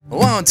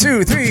1,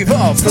 2, 3, 4.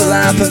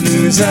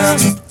 Palapalooza.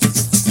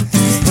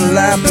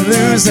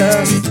 Palapalooza.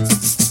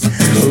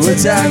 We're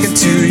talking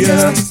to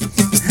you.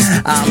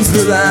 I'm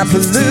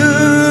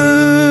Palapalooza.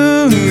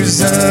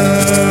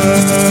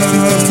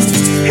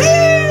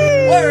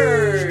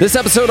 This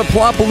episode of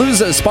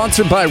Palapalooza is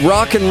sponsored by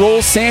Rock and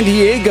Roll San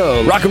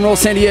Diego. Rock and Roll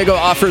San Diego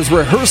offers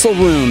rehearsal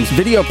rooms,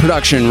 video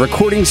production,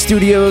 recording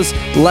studios,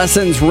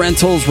 lessons,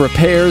 rentals,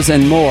 repairs,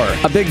 and more.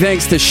 A big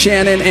thanks to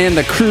Shannon and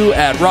the crew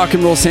at Rock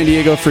and Roll San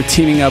Diego for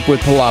teaming up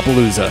with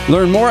Palapalooza.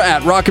 Learn more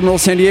at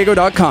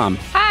rockandrollsandiego.com.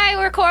 Hi,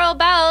 we're Coral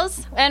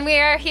Bells, and we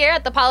are here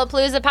at the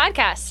Palapalooza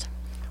podcast.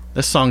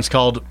 This song's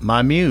called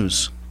My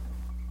Muse.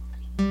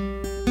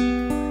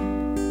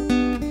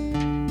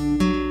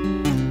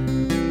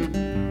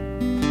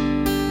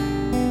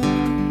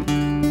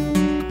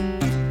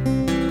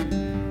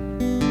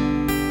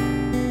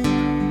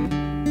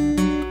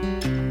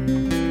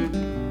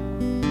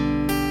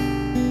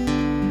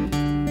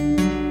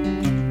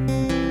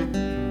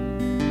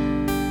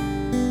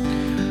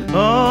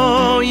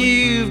 Oh,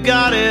 you've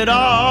got it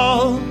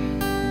all.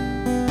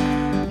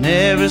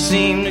 Never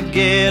seem to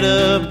get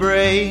a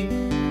break.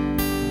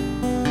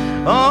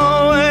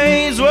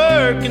 Always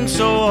working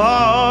so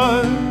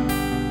hard.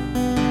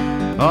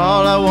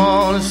 All I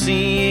want to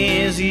see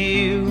is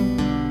you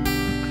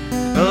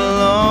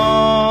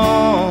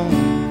alone.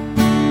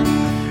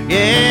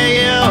 Yeah,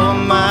 you're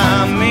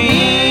my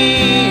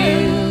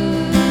muse,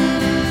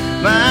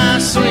 my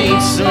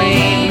sweet,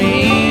 sweet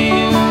muse.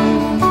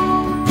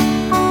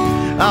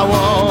 I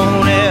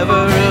won't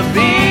ever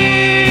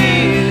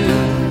abuse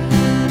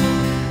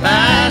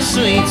my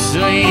sweet,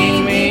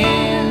 sweet muse.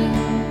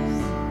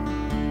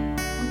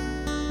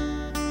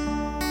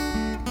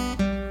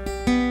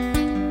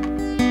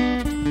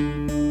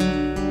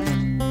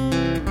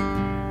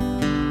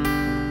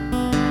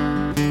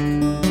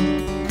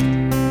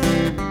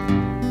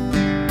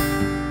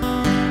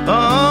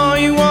 All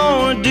you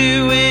wanna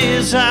do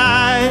is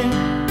hide,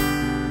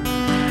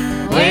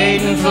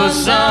 waiting for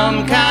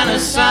some kind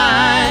of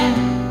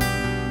sign.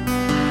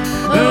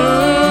 Ooh,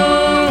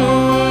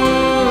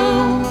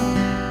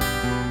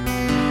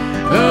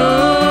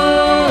 ooh,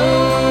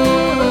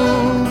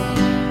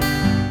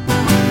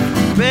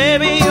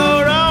 baby,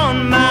 you're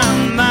on my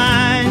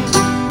mind.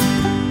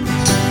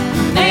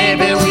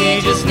 Maybe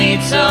we just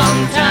need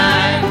some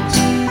time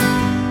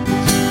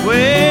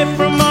away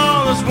from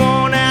all this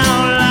worn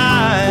out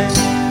life.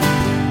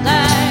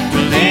 To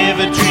live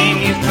a dream,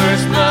 you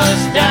first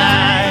must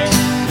die,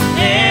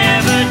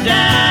 never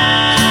die.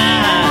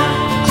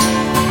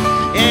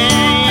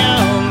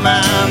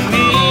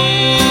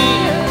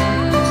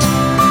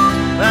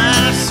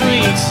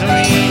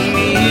 Sweet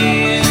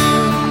muse,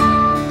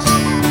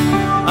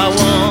 I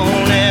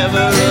won't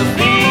ever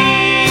abuse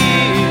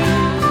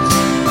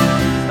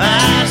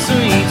my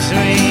sweet,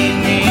 sweet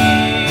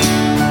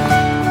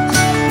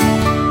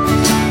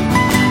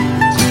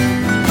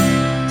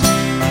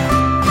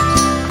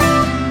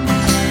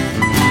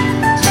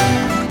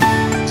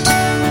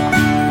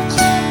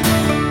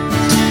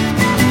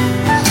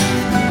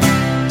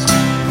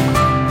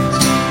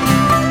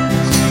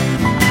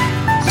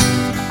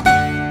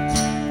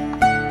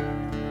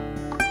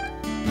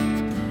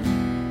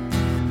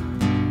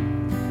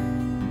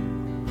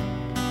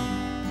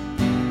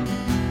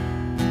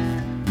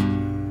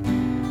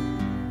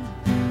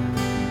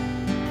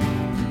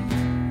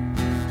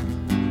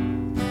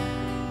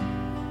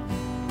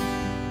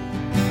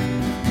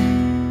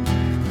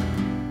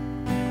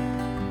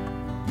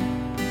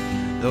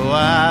Though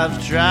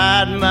I've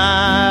tried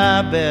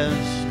my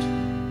best,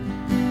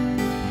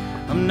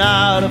 I'm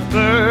not a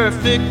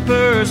perfect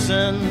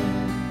person.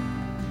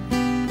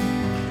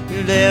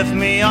 You left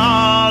me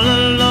all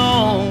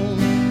alone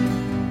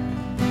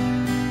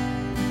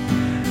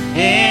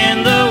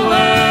in the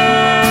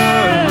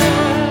world.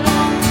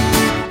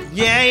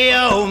 Yeah,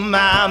 you're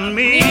my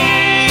muse,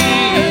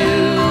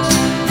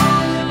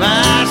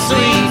 my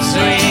sweet,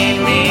 sweet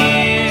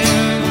muse.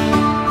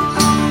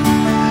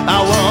 I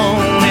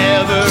won't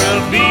ever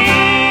abuse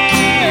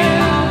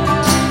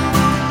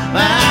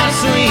my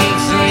sweet,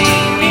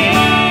 sweet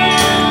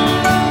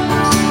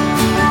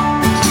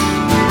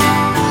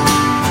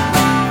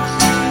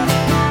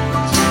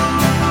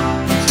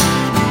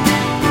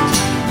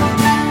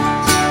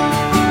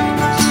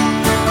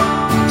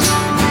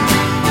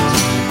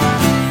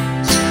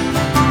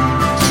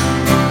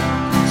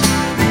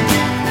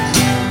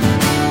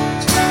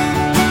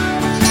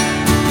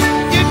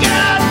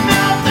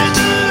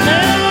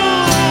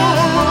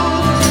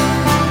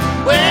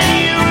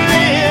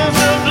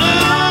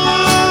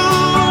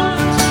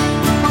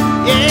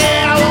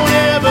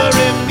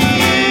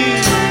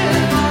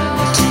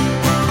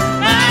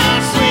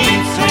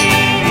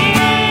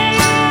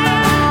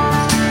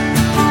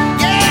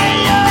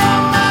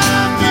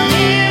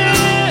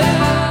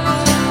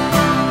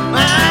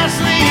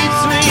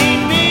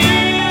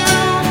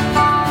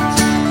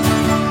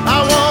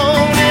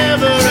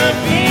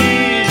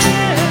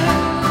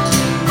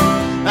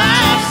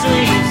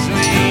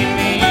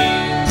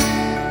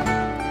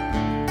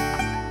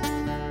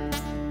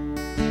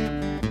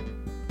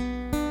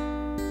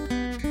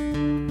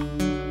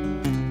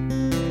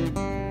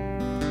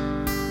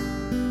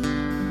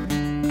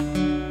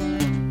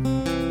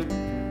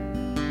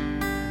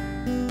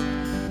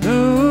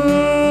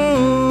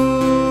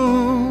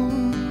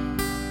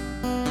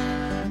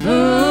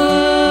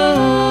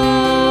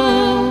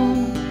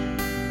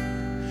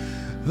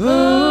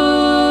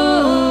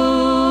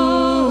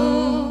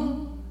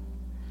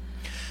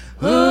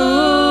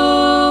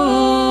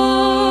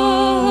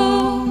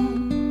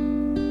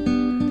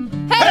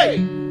Hey!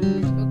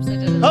 Oops, I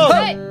did it. Oh,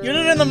 Hey! you did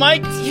it in the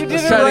mic. You did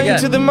Let's it try it right again.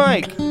 into the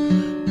mic.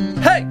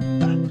 Hey!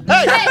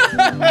 Hey!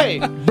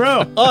 Hey,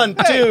 bro. 1,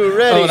 2,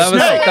 ready. Oh,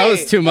 that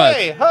was too much.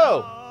 Hey,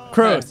 ho!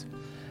 Crows.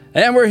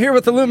 And we're here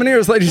with the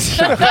Lumineers, ladies and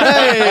gentlemen.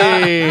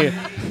 Hey!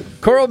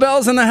 Coral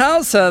Bells in the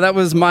house. That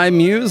was My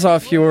Muse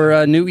off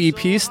your new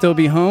EP, Still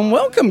Be Home.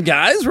 Welcome,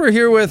 guys. We're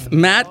here with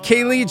Matt,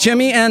 Kaylee,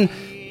 Jimmy, and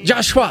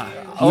Joshua.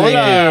 Hello. We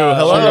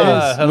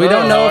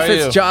don't know How if are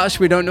it's you? Josh.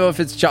 We don't know if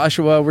it's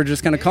Joshua. We're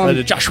just going to call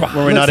him Joshua.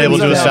 Were we not able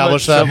to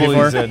establish that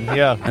before?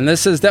 Yeah. And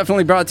this is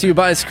definitely brought to you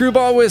by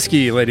Screwball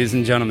Whiskey, ladies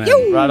and gentlemen.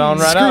 Right on,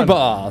 right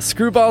on.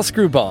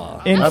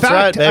 Screwball. In That's fact,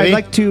 right, baby. I'd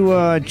like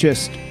to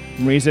just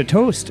raise a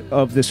toast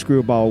of the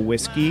Screwball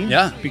whiskey.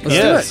 Yeah, Because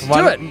let's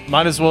do it.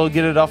 Might as well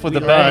get it off with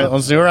a All right, bang.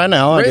 let's do it right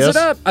now. I Raise guess. it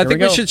up. I Here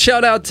think we should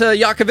shout out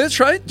Yakovich,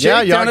 right?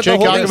 Yeah, Jake, down at the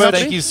Jake holding Yakovich. company.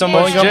 Thank you so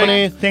Bowling much,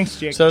 company. Thanks,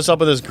 Jake. Set us up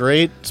with this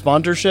great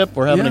sponsorship.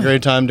 We're having Yeah. a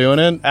great time doing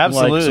it.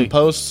 Absolutely. Like some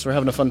posts. We're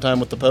having a fun time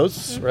with the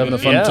posts. We're having a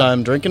fun Yeah.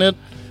 time drinking it.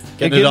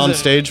 Getting it gives on us-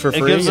 stage for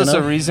free. It gives you us know?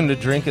 a reason to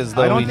drink as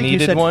though I don't we think you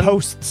needed said one.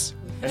 posts.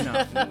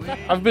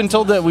 I've been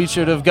told that we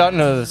should have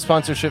gotten a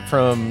sponsorship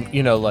from,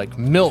 like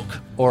milk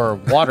or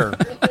water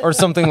or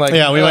something like that.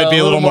 Yeah, we might be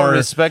a little more-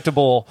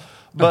 respectable.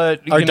 But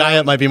Our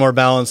diet might be more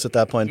balanced at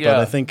that point, but Yeah.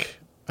 I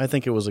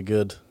think it was a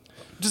good.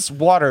 just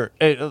water.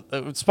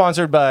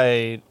 Sponsored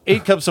by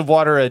 8 cups of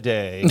water a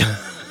day.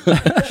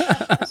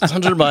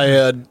 Sponsored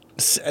by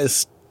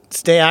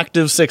Stay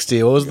Active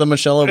 60. What was the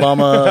Michelle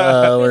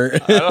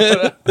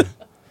Obama?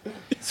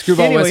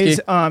 Screwball Anyways,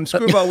 Whiskey.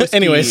 Screwball whiskey.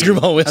 Anyway,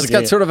 Screwball Whiskey. That's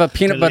got sort of a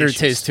peanut butter Delicious.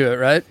 taste to it,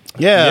 right?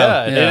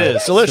 yeah, It Yeah. is.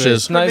 It's delicious.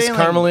 It's nice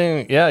Prevailing.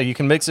 carameling. Yeah, you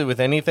can mix it with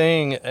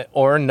anything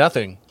or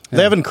nothing.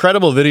 They have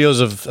incredible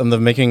videos of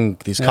them making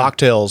these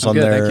cocktails on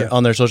good, thank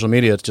you. their social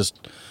media. It's just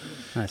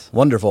Nice.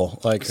 wonderful.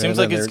 Like Seems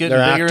like it's they're getting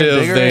bigger and active.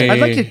 bigger. They, I'd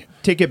like to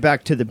take it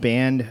back to the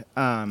band.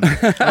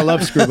 I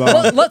love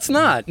Screwball. Let's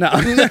not. No.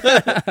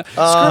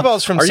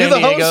 Screwballs from are you San the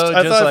Diego. host?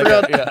 I just thought I like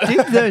forgot.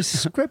 yeah. Did the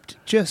script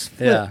just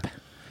flip? Yeah.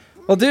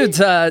 Well, dudes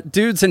and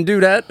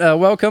dudette,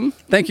 welcome.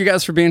 Thank you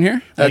guys for being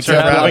here. Thanks at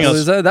for having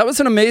us. Palooza. That was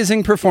an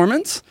amazing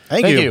performance.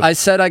 Thank Thank you. you. I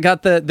said I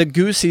got the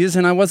goosies,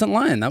 and I wasn't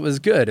lying. That was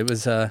good. It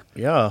was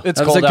Yeah, It's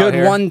that was cold a out good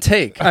here. one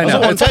take. I know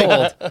one it's take.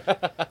 cold.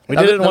 we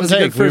That did it in was one a good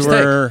take. first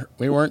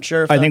We weren't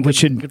sure. If I that think we could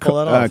should pull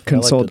that off. I liked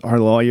consult it. our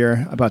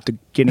lawyer about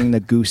getting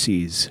the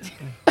goosies.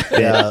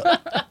 Yeah,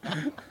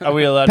 Are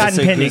we allowed to Patent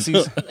say pending.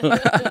 goosies?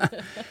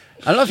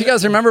 I don't know if you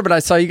guys remember, but I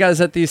saw you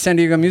guys at the San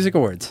Diego Music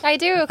Awards. I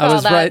do recall I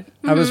was that. right.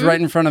 I was right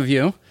in front of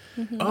you,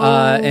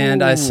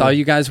 and I saw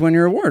you guys win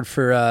your award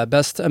for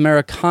best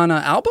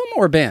Americana album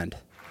or band.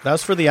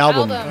 that's for the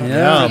album. Album.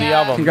 Yeah. The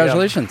album.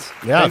 Congratulations!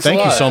 Yeah, Thanks a thank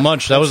you lot. so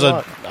much. That was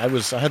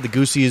Thanks a I had the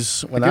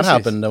Goosies when that Goosies.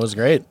 happened. That was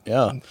great.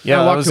 Yeah. Yeah,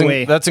 I that walked was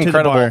away. that's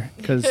incredible.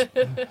 Because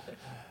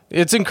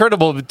It's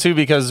incredible too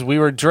because we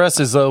were dressed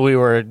as though we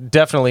were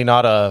definitely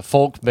not a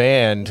folk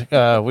band.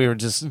 We were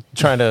just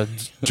trying to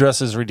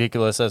dress as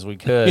ridiculous as we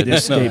could.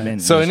 this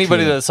statement. So is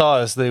anybody true. that saw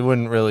us, they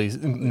wouldn't really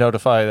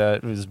notify that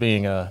it was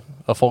being a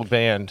folk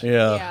band.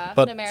 Yeah, Yeah,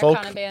 but an Americana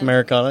folk band.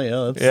 Americana,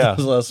 yeah, that's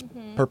Yeah. less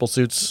purple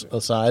suits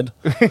aside.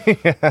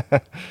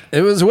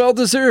 It was well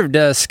deserved.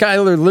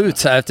 Skylar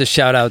Lutz, I have to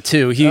shout out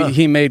too.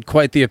 He made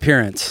quite the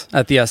appearance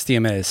at the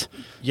SDMAs.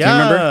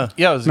 Yeah, remember?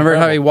 Yeah, it was Remember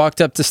how he incredible.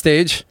 walked up to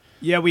stage?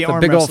 Yeah, we The arm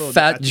big old wrestled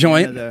fat at the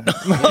joint. end of the-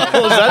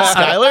 was that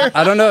Skylar?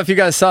 I don't know if you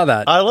guys saw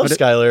that. I love but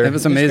Skylar. It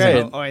was He's amazing.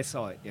 great. Oh, I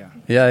saw it. Yeah,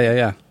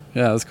 Yeah,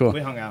 that was cool. we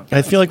hung out.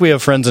 I feel like we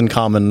have friends in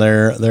common.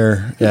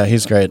 Yeah,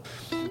 he's great.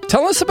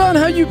 Tell us about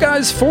how you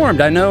guys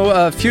formed. I know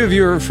a few of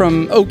you are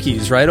from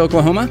Okies, right,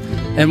 Oklahoma,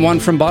 and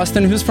one from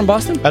Boston. Who's from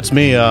Boston? That's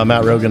me,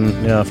 Matt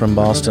Rogan. Yeah, from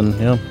Boston.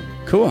 Yeah.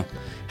 Cool.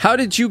 How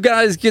did you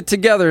guys get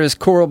together as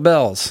Coral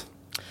Bells?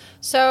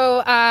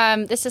 So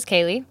this is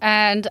Kaylee,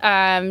 and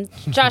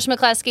Josh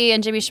McCleskey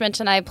and Jimmy Schmidt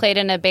and I played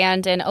in a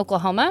band in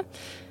Oklahoma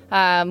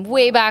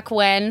way back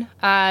when.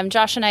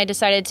 Josh and I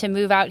decided to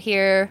move out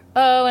here,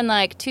 in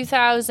like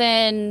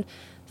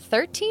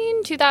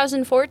 2013,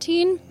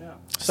 2014.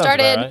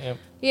 Started, about right,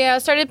 yeah,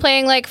 started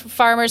playing like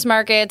farmers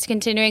markets,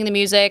 continuing the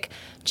music.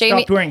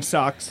 Jamie Stopped wearing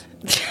socks.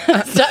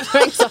 stopped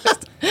wearing socks.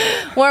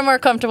 Wore more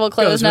comfortable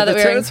clothes Goes now with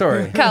that the we're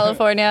territory. in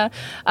California.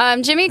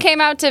 Jimmy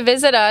came out to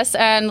visit us,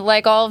 and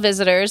like all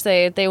visitors,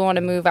 they want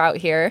to move out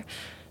here.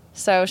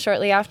 So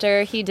shortly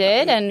after he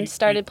did and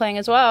started playing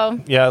as well.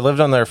 Yeah, I lived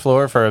on their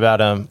floor for about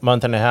a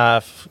month and a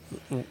half,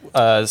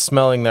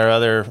 smelling their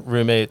other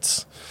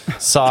roommates'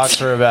 socks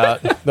for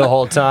about the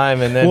whole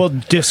time, and then Well,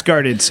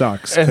 discarded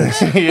socks.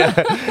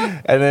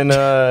 yeah, and then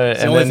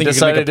It's the only thing you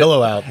can make a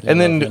pillow out. and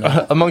then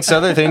amongst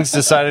other things,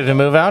 decided to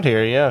move out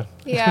here. Yeah,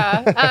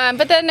 Yeah.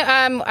 But then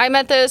I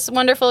met this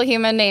wonderful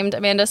human named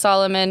Amanda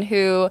Solomon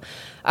who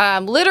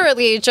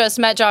literally just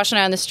met Josh and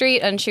I on the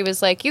street, and she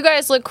was like, "You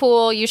guys look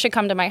cool. You should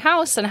come to my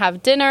house and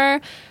have dinner."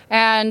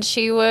 And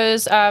she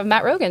was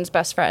Matt Rogan's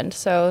best friend.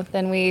 So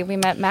then we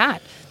met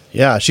Matt.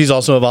 Yeah, she's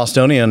also a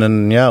Bostonian,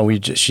 and yeah,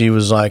 she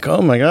was like,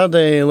 "Oh my god,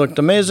 they looked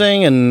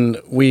amazing," and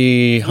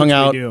we hung we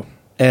out. do.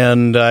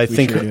 And I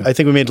think sure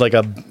do. we made like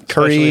a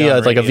curry, Especially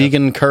on like a radio.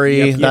 vegan curry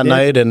Yep, you that did.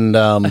 night, and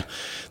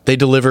they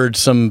delivered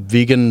some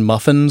vegan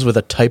muffins with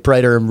a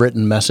typewriter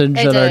written message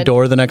They at our did.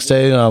 door the next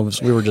day. And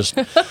we were just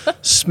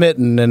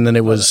smitten. And then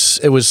it was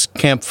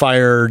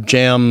campfire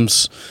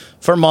jams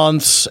for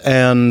months.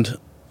 And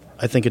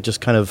I think it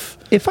just kind of...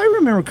 If I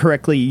remember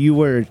correctly, you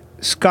were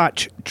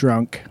Scotch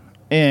drunk,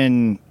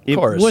 and it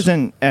course.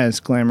 wasn't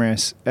as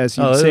glamorous as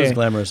you'd Oh, it say. was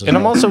glamorous. as And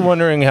I'm well. also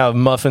wondering how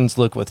muffins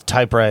look with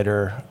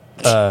typewriter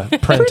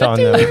print on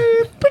them.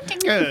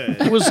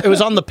 It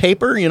was on the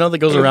paper, that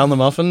goes around the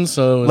muffins.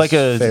 So it was Like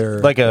a- fair,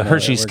 like a it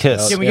Hershey's worked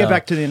Kiss. out. Can we Yeah. get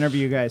back to the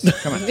interview, guys?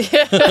 Come on.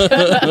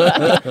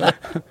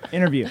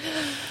 Interview.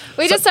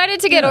 We decided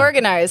to get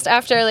organized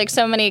after like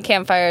so many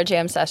campfire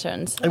jam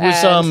sessions.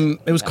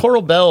 It was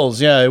Coral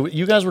Bells. Yeah,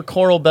 you guys were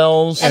Coral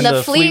Bells. and the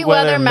the Fleet Fleet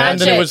Weather Weather And Magic.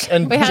 then it was,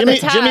 and we had Jimmy, the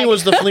tag. Jimmy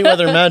was the Fleet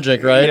Weather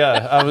Magic, right?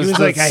 Yeah, I was, He was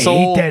the like, I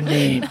sole, hate that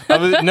name.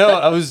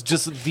 I was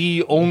just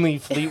the only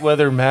Fleet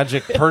Weather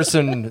Magic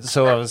person,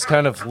 so I was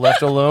kind of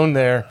left alone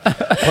there,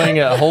 playing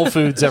at Whole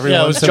Foods every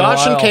Yeah, it was once in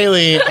Josh a while. and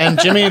Kaylee and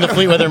Jimmy the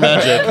Fleet Weather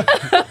Magic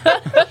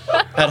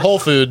at Whole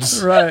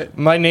Foods. Right.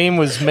 My name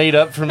was made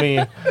up for me,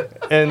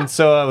 and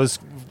so I was,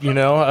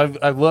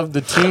 I loved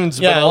the tunes.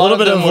 Yeah, but a little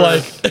lot bit of them were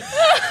like,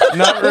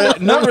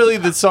 not really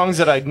the songs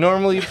that I'd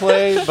normally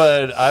play,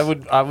 but I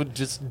would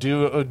just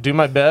do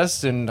my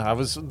best, and I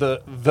was the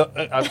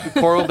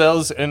Coral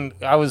Bells, and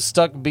I was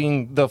stuck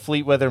being the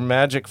Fleet Weather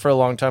Magic for a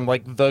long time,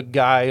 like the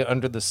guy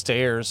under the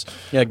stairs,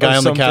 Yeah, guy or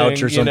on the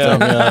couch or something,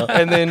 yeah.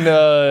 And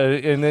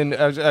then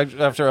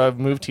after I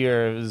moved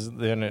here,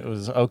 it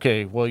was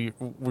okay. Well,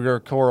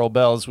 we're Coral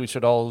Bells. We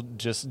should all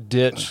just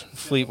ditch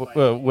Fleet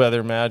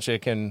Weather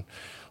Magic and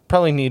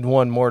probably need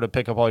one more to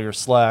pick up all your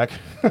slack.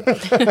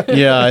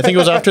 yeah, I think it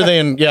was after they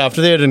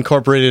had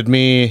incorporated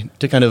me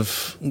to kind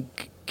of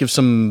give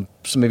some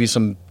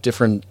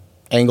different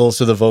angles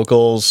to the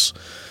vocals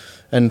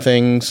and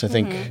things. I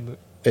think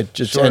it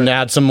just Sure. and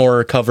add some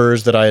more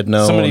covers that I had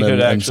known. Somebody could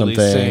and actually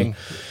something. sing.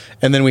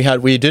 And then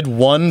we did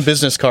one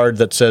business card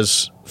that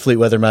says Fleet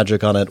Weather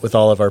Magic on it with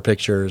all of our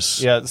pictures.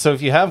 Yeah, so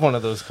if you have one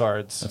of those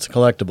cards, That's a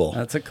collectible.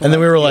 That's a And then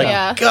we were like,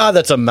 Yeah. God,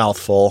 that's a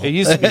mouthful. It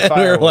used to be And we were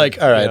firewood. like,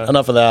 all right, Yeah.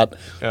 enough of that.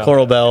 Yeah.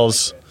 Coral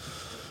Bells.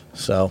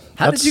 So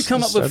How did you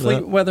come up with started Fleet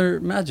that. Weather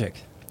Magic?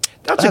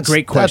 That's a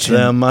great question.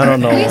 That's them. I don't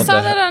know. We what saw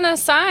the that on a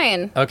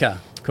sign. Okay,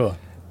 cool.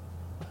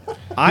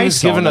 I Who's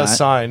saw given a that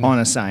sign? on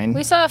a sign.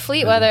 We saw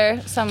Fleet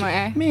Weather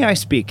somewhere. May I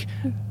speak?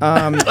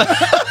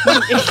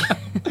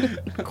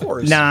 Of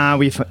course. Nah,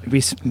 we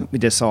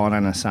just saw it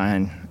on a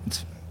sign.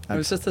 It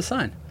was just a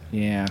sign.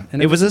 Yeah,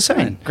 And it was a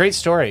sign. great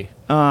story.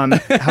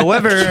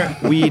 However,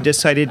 we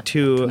decided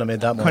to have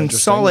made that more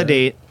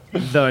consolidate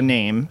the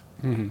name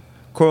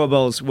Coral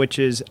Bells, which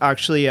is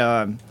actually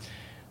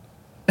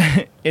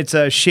it's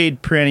a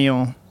shade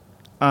perennial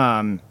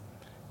called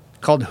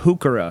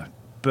Heuchera.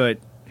 But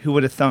who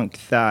would have thunk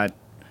that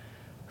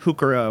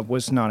Heuchera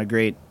was not a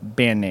great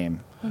band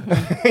name?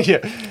 Yeah,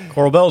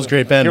 Coral Bells,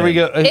 great band. here we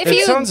name. go. It, If it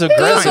you sounds Google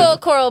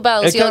aggressive. Coral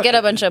Bells, It you'll co- get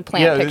a bunch of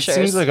plant Yeah, pictures. it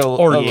seems like a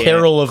Or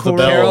Carol of the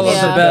Carol Bells.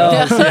 of the Yeah.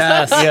 Bells,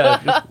 yes. yeah.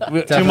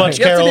 Too much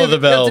You have to Carol do- of the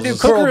you have to Bells. do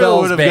Coral Heuchera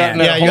Bells would have band.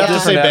 gotten a Yeah, you whole have to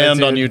say different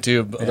band on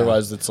attitude. YouTube.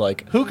 Otherwise, it's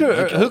like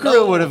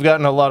Heuchera would have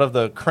gotten a lot of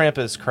the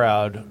Krampus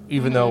crowd,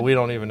 even though we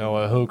don't even know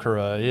what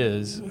Heuchera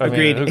is. I mean,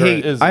 Agreed. Heuchera Hey,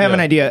 is- I have an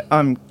yeah. idea.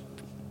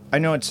 I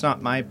know it's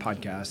not my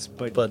podcast,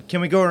 but can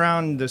we go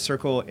around the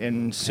circle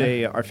and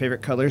say our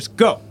favorite colors?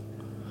 Go.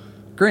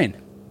 Green.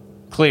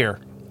 Clear.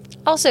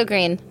 Also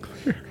green.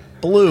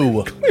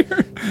 blue.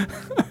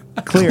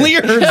 Clear.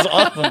 Clear is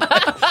awesome.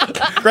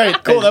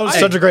 Great, cool. That was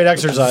such a great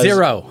exercise.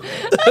 0. All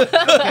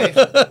right,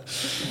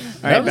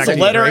 That was back a to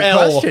you. letter great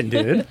L. question,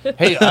 dude.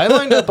 Hey, I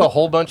lined up a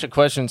whole bunch of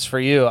questions for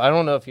you. I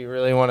don't know if you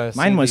really want to.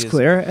 Mine was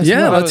clear. as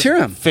Yeah, well. let's hear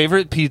 'em.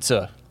 Favorite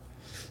pizza?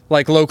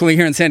 Like locally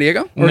here in San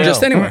Diego? Or No.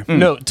 just anywhere?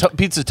 No,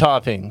 pizza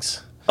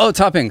toppings. Oh,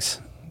 toppings.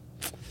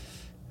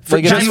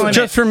 Like, if you-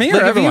 Just for me or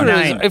like, everyone?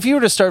 if you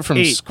were to start from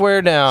 8,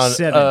 square down,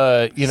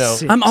 7, you know,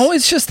 6. I'm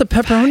always just the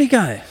pepperoni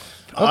guy.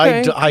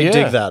 I dig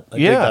that. I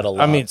dig that a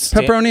lot. I mean,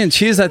 Pepperoni and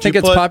cheese, I think you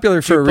it's put-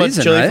 popular do for you a put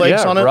reason, chili right?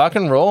 flakes yeah, on it? rock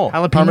and roll.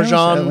 Jalapenos,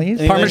 Parmesan, at least.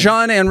 anything?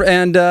 Parmesan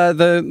and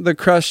the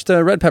crushed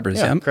red peppers.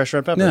 Yeah, Yeah, crushed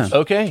red peppers. Yeah.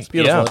 Okay, It's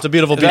beautiful. yeah. It's a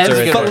beautiful That's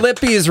pizza. a right good there. one.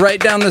 Filippi's right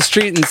down the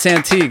street in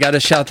Santee. Got to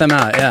shout them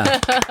out. Yeah.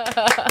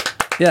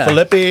 Yeah.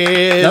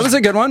 Filippi's. That was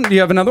a good one. Do you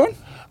have another one?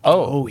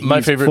 Oh, he's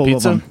my favorite full of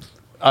pizza. them.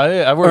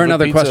 I work Or with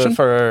another pizza question?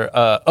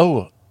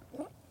 for.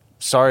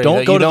 Sorry, Don't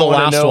that go you to the don't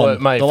wanna last know one.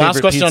 what my The last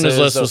favorite question on his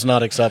pizza list is. was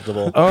not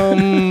acceptable.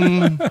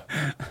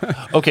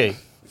 Okay.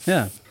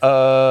 Yeah.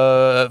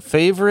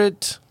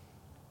 Favorite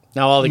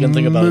Now all I can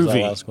think about is that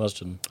movie. last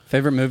question.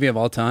 Favorite movie of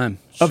all time.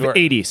 Of Sure.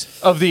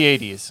 80s. of the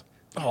 80s,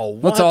 Oh,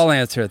 Let's all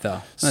answer it though.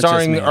 Not just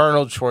starring me.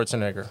 Arnold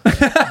Schwarzenegger.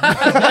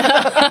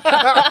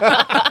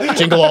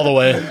 Jingle all the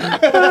way.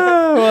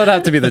 Well, it'd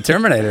have to be the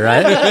Terminator,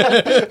 right?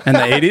 In the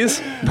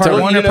 80s?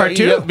 Part one or part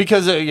two? Yeah,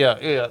 because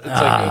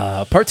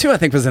it's Part 2, I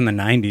think, was in the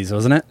 90s,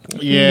 wasn't it?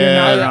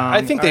 Yeah.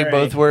 I think they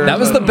both were. That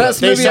was the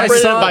best They movie I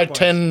separated saw by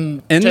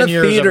 10 in 10 the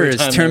years every theaters.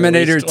 time they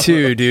Terminator released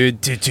 2,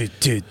 dude.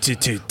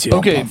 Two.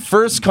 Okay,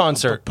 first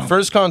concert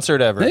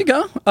ever. There you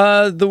go.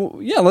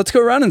 Let's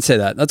go around and say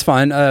that. That's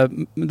fine.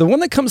 The one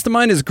that comes to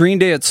mind is Green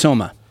Day at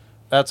Soma.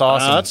 That's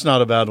awesome. That's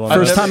not a bad one.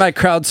 First time I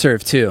crowd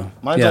surfed too.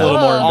 Mine's a little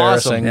more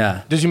embarrassing. Awesome.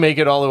 Yeah. Did you make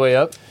it all the way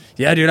up?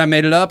 Yeah, dude, I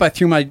made it up. I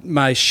threw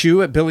my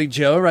shoe at Billy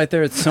Joe right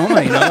there at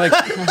Soma. You know, like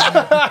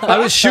I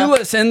was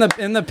shoeless in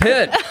the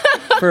pit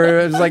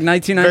it was like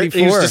 1994.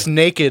 He was just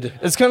naked.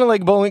 It's kind of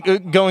like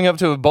going up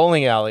to a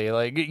bowling alley.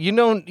 Like you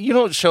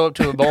don't show up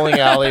to a bowling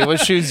alley with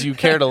shoes you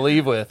care to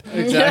leave with.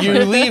 Exactly.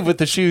 You leave with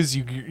the shoes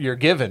you're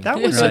given.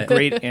 That was a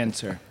great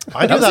answer.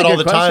 I do was a that all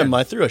good the time. question.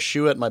 I threw a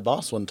shoe at my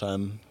boss one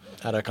time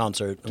at a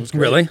concert. It was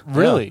great.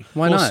 Really?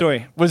 Why Full not?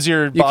 story. Was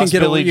your You boss can get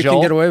Billy you Joel?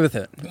 can get away with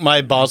it.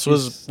 My boss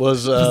was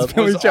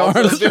Billy Joe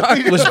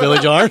Armstrong. was Billy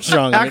Joe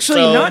Armstrong.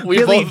 Actually, So not we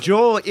Billy both-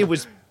 Joel. It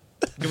was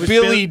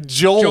Billy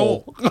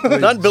Joel.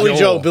 Not Billy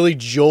Joe. Billy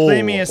Joel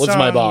Play me a was song,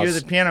 my boss. You're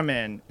the Piano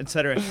Man,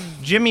 etc.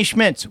 Jimmy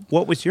Schmitz,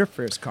 what was your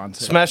first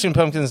concert? Smashing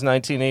Pumpkins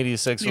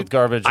 1986 with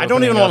Garbage. I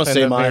don't even opening want up to in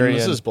say the mine. Myriad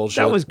This is bullshit.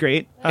 That was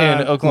great. in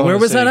Oklahoma Where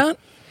was City. that at?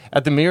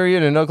 At the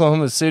Myriad in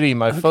Oklahoma City.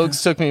 My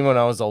folks took me when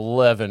I was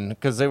 11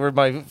 because they were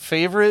my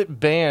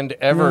favorite band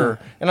ever,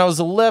 and I was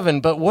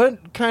 11. But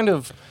what kind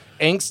of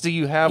angst do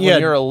you have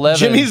when you're 11?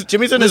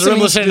 Jimmy's in his room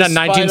listening to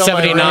Despite all my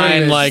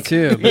 1979. rage. Like,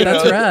 Too. But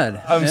that's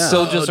rad. I'm Yeah.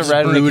 still just a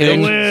rat in a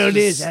brooding. cage. world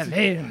is a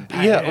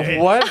vampire.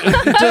 Yeah, what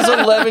does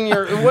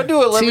 11-year? What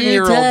do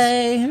 11-year-olds?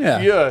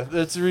 Yeah. Yeah,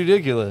 that's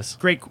ridiculous.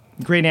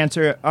 Great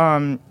answer.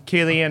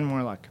 Kaylee Ann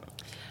Morlock.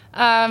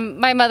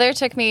 My mother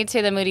took me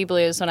to the Moody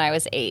Blues when I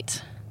was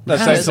 8.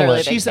 That's I was a really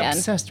excellent. big She's fan.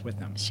 obsessed with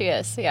them. She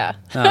is, yeah.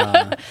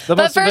 That But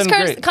must have first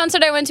been great.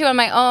 concert I went to on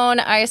my own,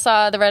 I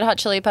saw the Red Hot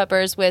Chili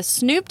Peppers with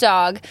Snoop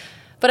Dogg.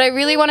 But I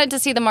really wanted to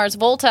see the Mars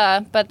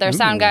Volta, but their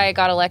sound guy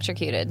got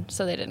electrocuted,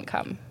 so they didn't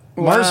come.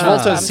 Mars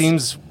Volta Um,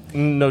 seems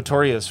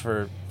notorious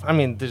for. I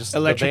mean, just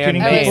the band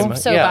Electrocuting I name.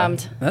 was so Yeah.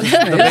 bummed. That's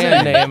The amazing.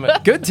 band name.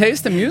 Good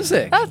taste in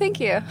music. Oh, thank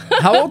you.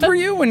 How old were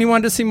you when you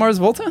wanted to see Mars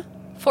Volta?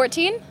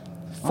 14?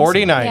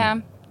 49. Yeah.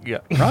 Yeah.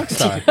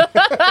 Rockstar.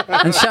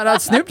 And shout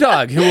out Snoop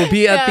Dogg, who will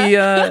be at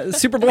the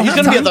Super Bowl. he's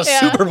going to be at the Yeah.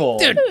 Super Bowl.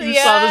 Dude, you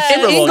saw the Yeah,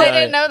 Super Bowl I guy.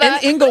 didn't know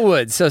that. in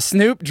Inglewood. So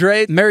Snoop,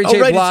 Dre, Mary J. Oh,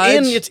 right.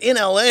 Blige. It's in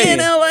L.A. in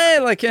LA,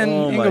 like in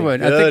Oh, my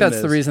Inglewood. I think that's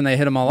the goodness. reason they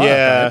hit them all up.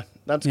 Yeah, right?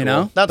 that's You cool.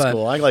 know? That's But-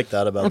 cool. I like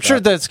that about I'm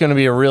sure that's going to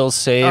be a real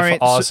safe, All right,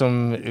 so-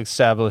 awesome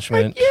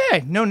establishment.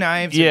 Yeah, no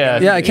knives. Yeah.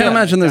 Yeah, I can't Yeah.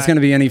 imagine there's going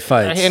to be any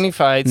fights. Any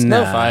fights?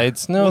 No Nah.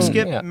 fights. No. We'll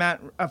skip yeah. Matt.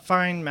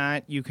 Fine,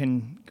 Matt. You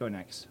can go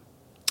next.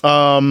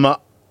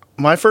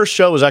 My first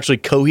show was actually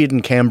Coheed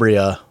and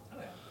Cambria,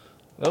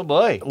 Oh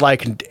boy.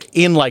 like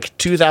in like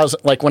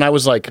 2000, like when I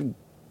was like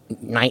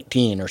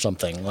 19 or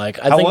something. Like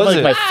I How think was like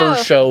it? my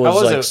first show How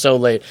was was like it? so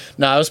late.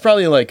 No, I was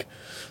probably like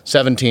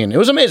 17. It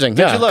was amazing.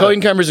 Yeah, you love Coheed it?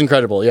 and Cambria's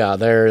incredible. Yeah,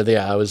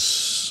 I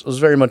was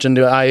very much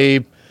into it. I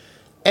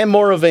am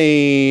more of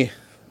a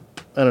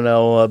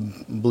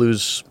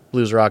blues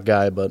rock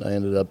guy, but I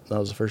ended up that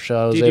was the first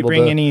show I was Did you able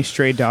bring to. any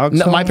stray dogs?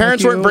 No, home my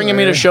parents with weren't you, bringing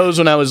me or- to shows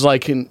when I was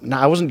like,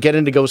 I wasn't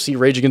getting to go see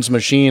Rage Against the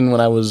Machine when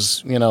I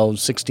was,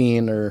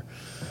 16 or,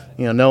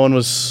 no one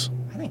was,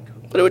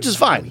 but which is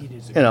fine.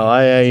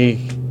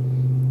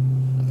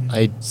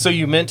 So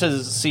you meant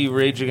to see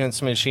Rage Against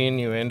the Machine?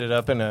 You ended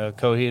up in a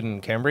Coheed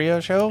and Cambria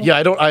show? Yeah,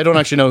 I don't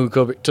actually know who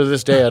Kobe, to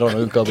this day, I don't know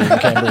who Kobe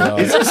and Cambria are.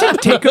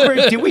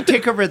 Takeover? Did we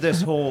take over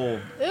this whole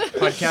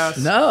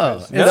podcast? No,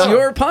 it's No.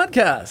 your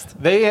podcast.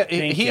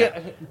 He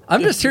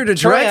I'm just here to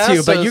Troy direct you,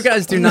 asked but us- you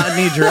guys do not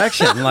need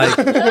direction. Like,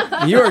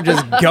 you are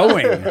just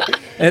going.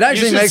 It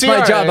actually should makes see my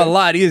our- job a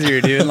lot easier,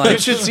 dude. Like, You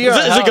should see our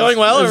Is it going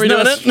well? Are we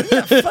doing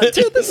it?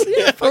 Dude, this,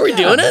 Are we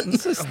doing it?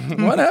 It's just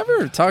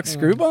whatever. Talk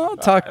screwball.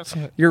 Talk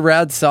your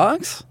rad socks.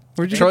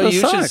 Where'd you Troy, get those you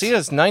socks? should see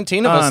us.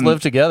 19 of us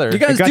live together. You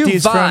guys got do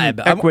these from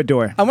vibe.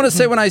 Ecuador. I want to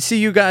say when I see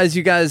you guys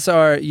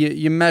are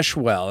you mesh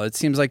well. It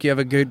seems like you have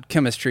a good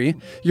chemistry.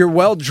 You're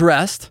well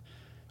dressed.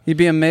 You'd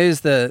be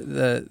amazed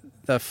the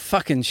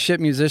fucking shit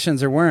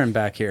musicians are wearing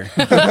back here.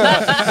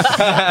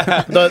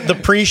 The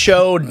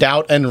pre-show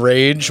doubt and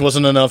rage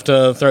wasn't enough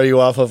to throw you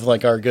off of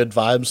like our good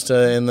vibes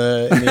in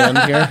the end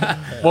here.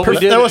 What we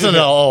did- There wasn't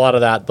a whole lot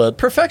of that, but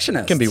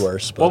Perfectionist. can be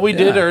worse. But. What we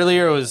did Yeah.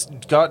 earlier was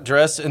got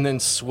dressed and then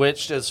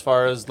switched as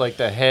far as like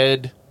the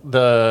head,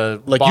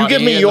 the Like body you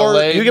give me and the your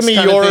legs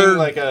kinda your thing,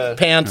 like a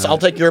pants, I'll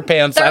take your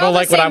pants. They're I don't all the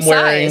like what same I'm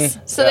wearing. size,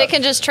 so they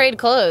can just trade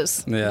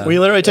clothes. Yeah. We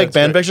literally take That's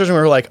band great. pictures and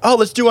we were like, oh,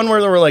 let's do one where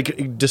we're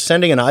like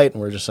descending in height,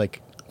 and we're just like,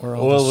 we're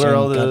all the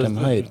same goddamn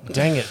height.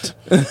 Dang it!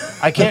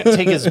 I can't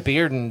take his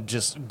beard and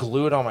just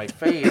glue it on my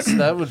face.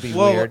 That would be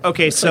Well, weird.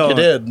 okay, so you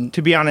did.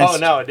 to be honest, Oh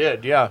no, I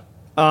did. Yeah.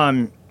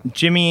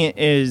 Jimmy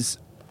is.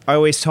 I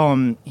always tell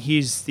him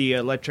he's the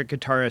electric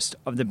guitarist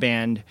of the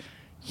band.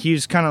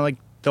 He's kind of like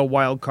the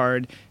wild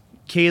card.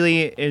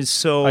 Kaylee is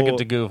so I get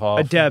to goof off.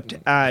 adept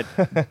at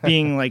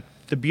being like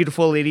the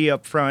beautiful lady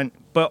up front,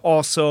 but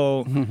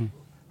also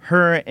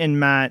her and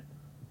Matt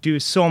do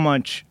so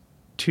much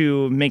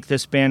to make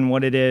this band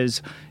what it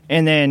is.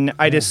 And then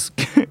I just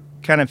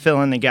kind of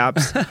fill in the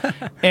gaps.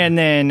 And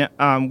then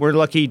we're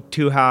lucky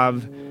to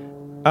have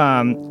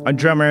a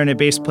drummer and a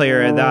bass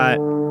player that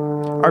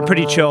are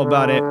pretty chill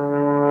about it.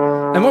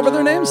 And what were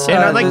their names? And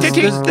I'd like to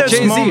take this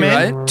Jay-Z,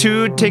 moment right?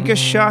 to take a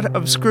shot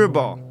of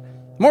Screwball.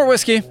 More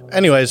whiskey.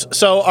 Anyways,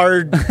 so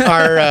our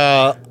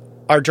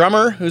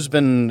drummer, who's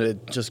been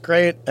just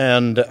great,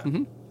 and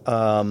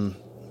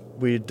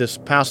we this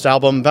past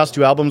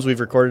two albums, we've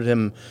recorded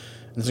him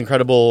in this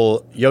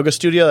incredible yoga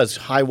studio. That's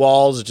high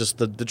walls. It's just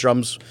the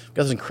drums. We've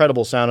got this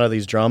incredible sound out of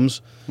these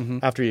drums.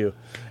 After you,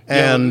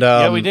 and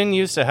we didn't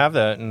used to have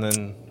that, and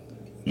then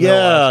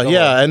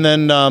and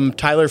then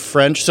Tyler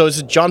French. So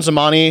it's John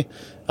Zamani.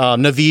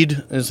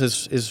 Naveed is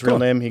his real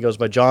name. He goes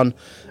by John.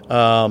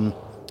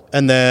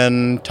 And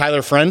then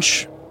Tyler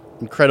French,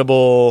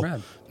 incredible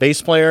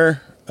bass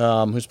player,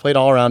 who's played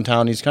all around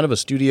town. He's kind of a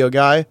studio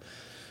guy,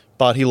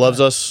 but he loves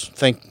us.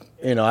 I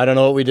don't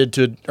know what we did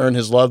to earn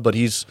his love, but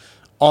he's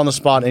on the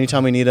spot.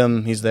 Anytime we need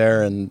him, he's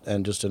there,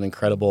 and just an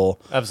incredible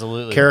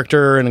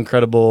character, and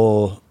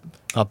incredible,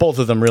 both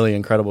of them really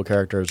incredible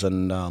characters,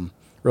 and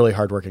really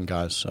hardworking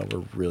guys. So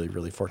we're really,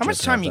 really fortunate. How much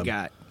to have time you them.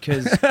 got?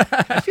 Because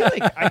I feel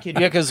like I could.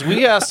 Yeah, because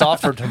we asked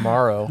off for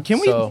tomorrow. Can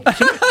we? So.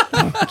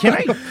 Can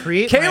I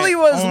create? Kaylee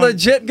was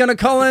legit going to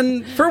call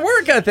in for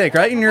work, I think,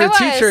 right? And you're I a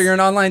teacher, was. you're an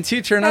online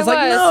teacher. And I was like,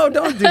 was. no,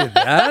 don't do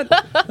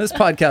that. This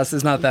podcast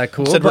is not that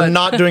cool. Said but we're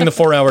not doing the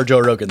 4-hour Joe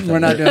Rogan thing. We're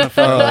not doing a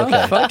phone.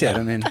 Fuck it.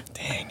 I mean,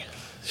 dang.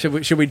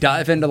 Should we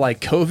dive into like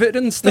COVID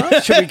and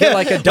stuff? Should we get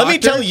like a doctor? Let me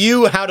tell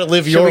you how to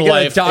live Should your we get a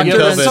life in doctor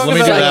COVID. and Let talk me do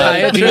about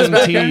that. psychiatrist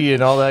back here? DMT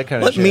and all that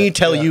kind of Let shit. me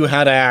tell you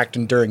how to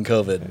act during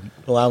COVID.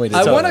 Allow me to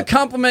I tell want to you.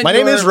 compliment My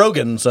your... name is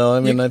Rogan, so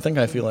I mean, I think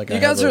I feel like You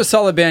guys are a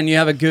solid band. You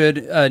have a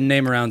good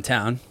name around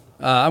town.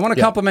 I want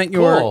to compliment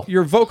Cool.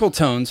 your vocal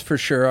tones for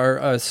sure are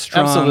a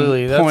strong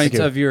Absolutely. That's point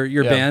good. of your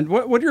Yeah. band.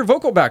 What are your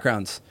vocal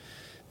backgrounds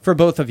for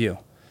both of you?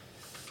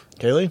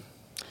 Kaylee?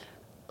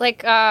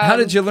 Like, How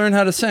did you learn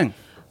how to sing?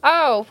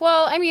 Oh,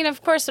 well, I mean,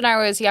 of course, when I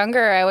was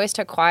younger, I always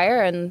took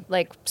choir and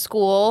like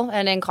school,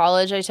 and in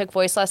college, I took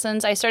voice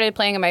lessons. I started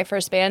playing in my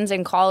first bands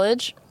in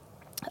college.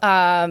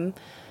 And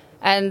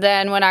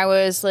then when I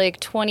was like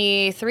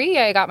 23,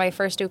 I got my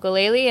first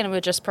ukulele and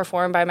would just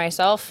perform by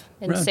myself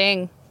and Right.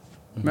 sing.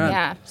 Right.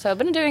 Yeah. So I've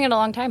been doing it a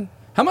long time.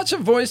 How much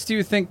of voice do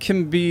you think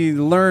can be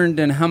learned,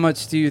 and how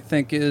much do you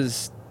think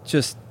is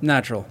just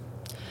natural?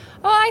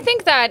 Well, I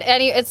think that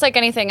it's like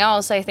anything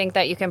else. I think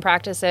that you can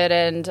practice it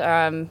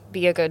and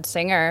be a good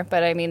singer.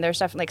 But I mean, there's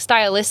definitely like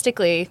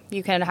stylistically,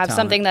 you can have Talent.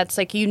 something that's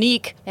like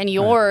unique and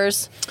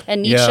yours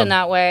and niche in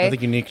that way. I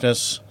think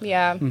uniqueness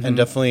Yeah. and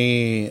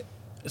definitely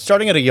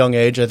starting at a young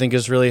age, I think,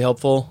 is really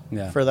helpful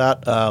for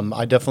that.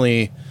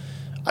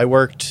 I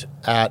worked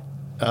at,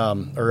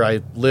 or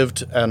I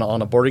lived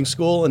on a boarding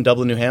school in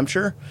Dublin, New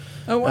Hampshire.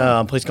 Oh, wow.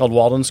 A place called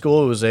Walden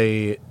School. It was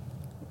a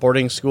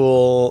boarding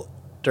school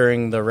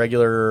during the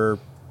regular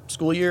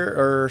school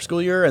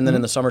year, and then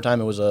in the summertime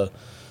it was a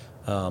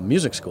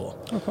music school.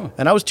 Oh, cool.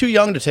 And I was too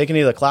young to take any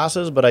of the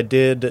classes, but I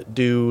did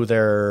do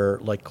their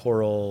like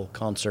choral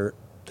concert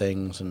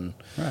things, and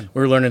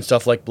we were learning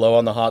stuff like blow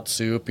on the hot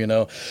soup,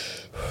 work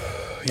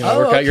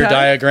out your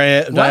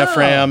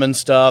diaphragm and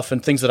stuff,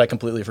 and things that I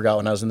completely forgot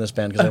when I was in this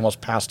band because I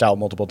almost passed out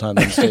multiple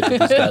times on stage with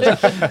these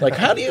guys. Like,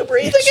 how do you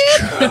breathe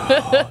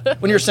again?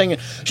 When you're singing,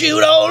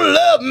 "You don't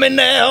love me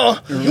now,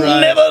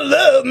 you'll never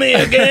love me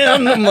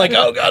again." I'm like,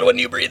 oh God, when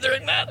you breathe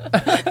during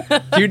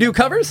that? Do you do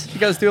covers? You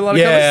guys do a lot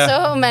of Yeah.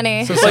 So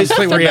many. covers? Plays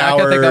Fleetwood 3 Mac,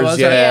 hours. I think that was.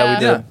 Yeah, right?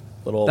 we did Yeah.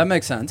 little That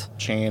makes sense.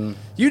 chain.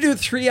 You do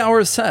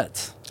 3-hour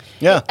sets.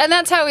 Yeah. And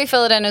that's how we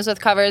fill it in, is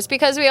with covers,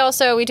 because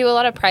we do a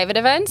lot of private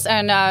events,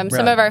 and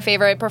some Right. of our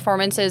favorite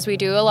performances, we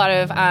do a lot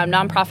of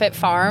nonprofit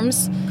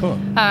farms. Cool.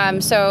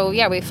 So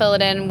yeah, we fill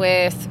it in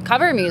with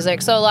cover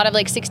music. So a lot of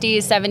like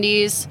 60s,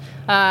 70s,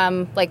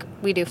 like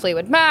we do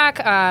Fleetwood Mac,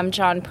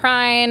 John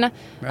Prine,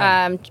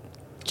 Right.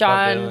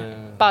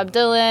 Bob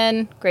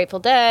Dylan, Grateful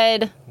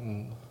Dead,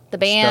 the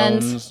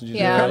band. Stones, did you do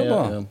Yeah. that?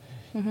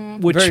 Incredible.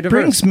 Which Very diverse.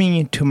 brings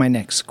me to my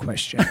next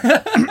question.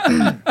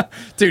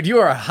 Dude, you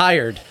are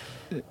hired.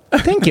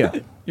 Thank you.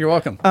 You're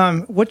welcome.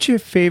 What's your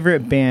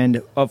favorite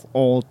band of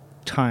all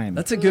time?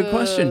 That's a good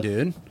question,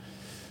 dude.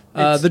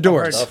 The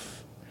Doors.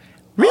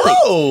 Really?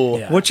 Oh,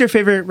 Yeah. What's your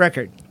favorite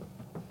record?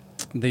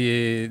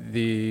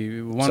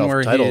 The one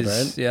where Self-titled,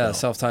 he's right? yeah, No.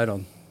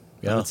 self-titled. I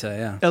Yeah. would say,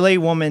 yeah. LA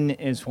Woman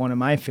is one of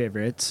my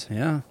favorites.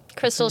 Yeah.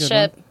 Crystal That's a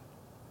good Ship.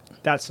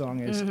 That song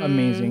is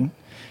amazing.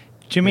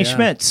 Jimmy Yeah.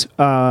 Schmitz,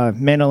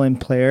 mandolin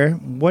player.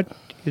 What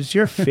is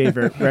your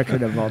favorite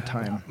record of all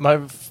time? My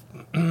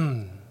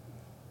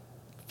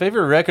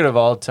favorite record of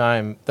all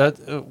time.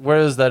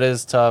 Whereas that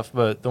is tough,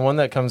 but the one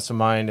that comes to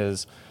mind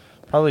is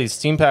probably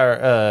Steam Power,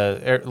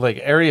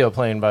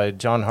 Aeroplane by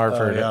John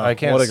Hartford. yeah. I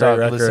can't What a stop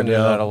great record, listening to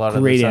yeah. that a lot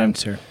of Great the time.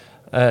 answer.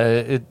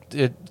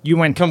 It You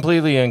went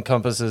completely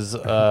encompasses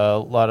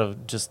a lot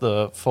of just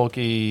the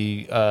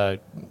folky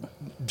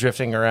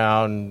drifting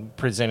around,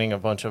 presenting a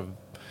bunch of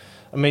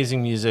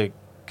amazing music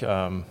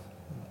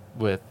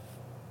with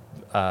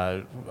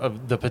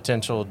of the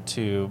potential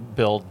to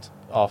build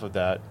off of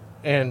that.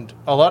 And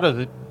a lot of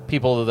the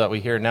people that we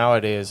hear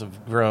nowadays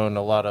have grown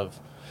a lot of,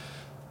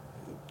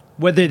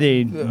 Whether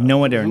they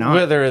know it or not.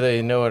 whether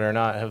they know it or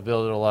not, have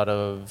built a lot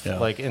of Yeah.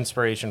 like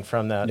inspiration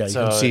from that. Yeah, you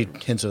so can see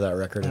hints of that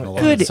record in a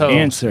lot. Good So-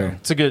 answer.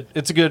 it's a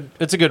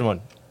good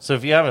one. So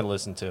if you haven't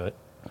listened to it,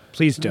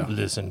 Please do.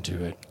 listen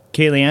to it.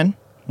 Kayleigh,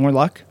 more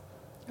luck.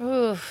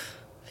 Ooh,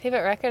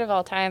 favorite record of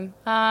all time.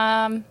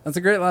 That's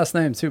a great last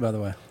name too, by the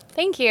way.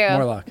 Thank you.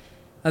 Morlock.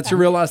 That's your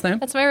real last name?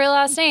 That's my real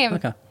last name.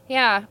 Okay.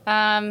 Yeah.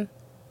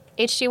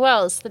 H.G.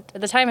 Wells,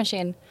 the Time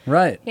Machine.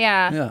 Right.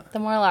 Yeah. Yeah. The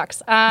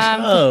Morlocks.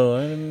 Oh,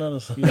 I didn't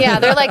notice that. Yeah,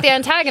 they're like the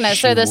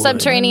antagonists. They're the Sure.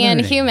 subterranean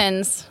Learning.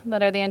 humans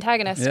that are the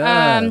antagonists.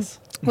 Yes.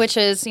 Which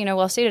is,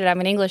 well suited. I'm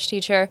an English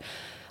teacher.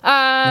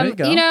 There you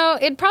go.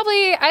 It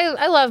probably,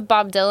 I love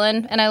Bob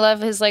Dylan and I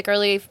love his like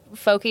early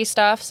folky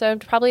stuff. So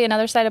probably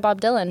another side of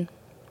Bob Dylan.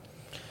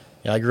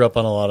 Yeah, I grew up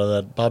on a lot of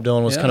that. Bob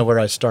Dylan was Yeah. kind of where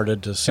I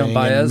started to sing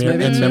Baez, and,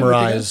 maybe? and Mhm.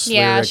 memorize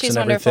Yeah, lyrics she's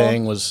and wonderful.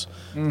 everything. Was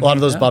a lot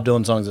of those Yeah. Bob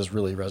Dylan songs just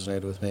really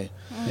resonated with me.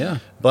 Yeah.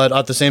 But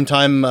at the same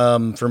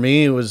time, for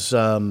me, it was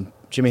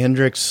Jimi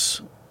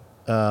Hendrix.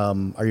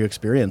 Are You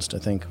Experienced? I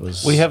think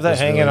was. We have that was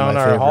hanging really on my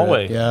our favorite.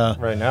 hallway Yeah,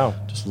 right now.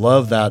 just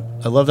love that.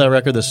 I love that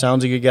record. The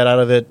sounds you could get out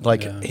of it,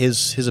 like Yeah.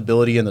 his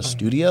ability in the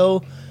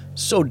studio,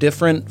 so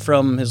different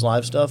from his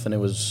live stuff, and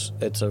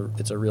it's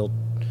a real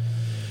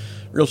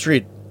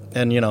treat.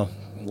 And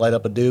light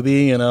up a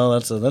doobie.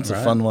 That's a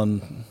Right. fun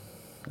one.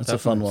 That's a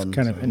fun one.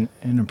 Kind of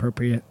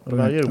inappropriate. What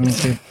about you?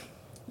 Okay.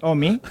 Oh,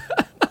 me?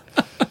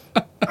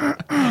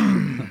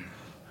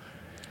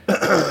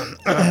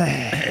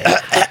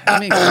 Let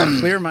me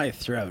clear my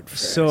throat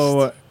first.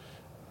 So,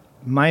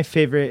 my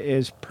favorite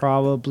is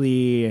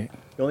probably. You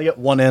only get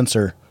one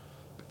answer.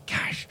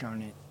 Gosh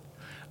darn it.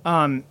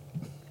 I'm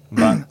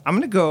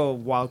gonna go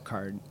wild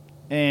card,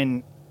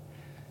 and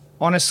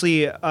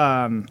honestly,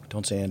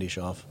 Don't say Andy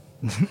Schaaf.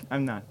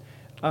 I'm not.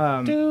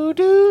 I'm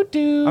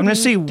gonna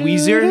say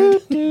Weezer.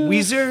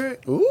 Weezer.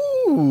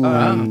 Ooh.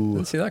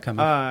 Didn't see that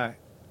coming.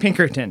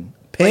 Pinkerton.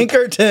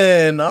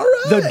 Pinkerton. All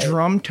right. The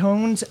drum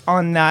tones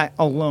on that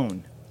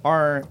alone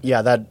are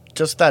Yeah,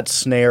 that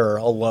snare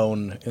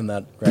alone in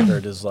that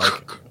record is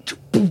like,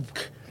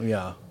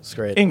 yeah, it's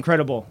great.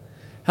 incredible.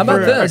 How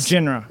about for this? a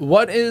genre.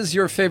 What is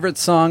your favorite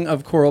song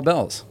of Coral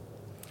Bells?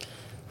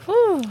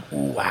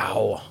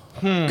 Wow.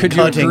 Could you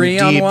Cutting agree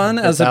on deep one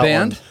with as a that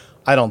band? one.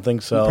 I don't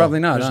think so. Probably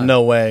not, There's huh?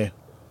 no way.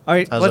 All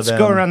right, As a let's go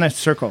band. around the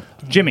circle.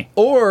 Jimmy.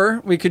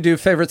 Or we could do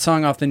favorite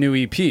song off the new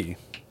EP. It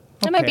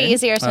might be Okay.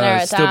 easier to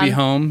narrow it Still down. Be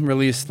Home,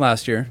 released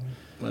last year.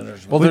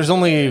 Well, there's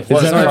only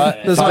that our- five.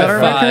 there's Is only that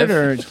our five. record,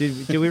 or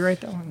did we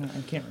write that one?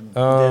 I can't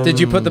remember. Did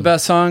you put the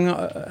best song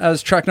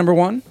as track number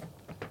one?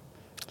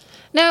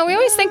 No, we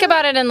always think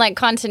about it in like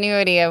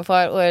continuity of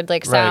what would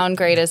like sound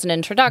great as an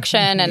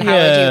introduction and how would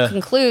Yeah. you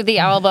conclude the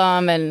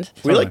album and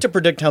We like to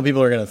predict how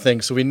people are going to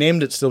think, so we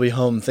named it "Still Be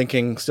Home,"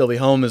 thinking "Still Be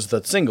Home" is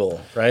the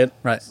single, right?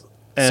 Right.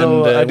 And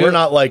So, I do- we're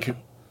not like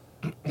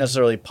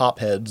necessarily pop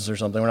heads or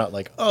something. We're not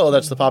like, oh,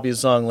 that's the poppiest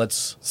song.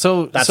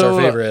 That's our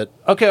favorite.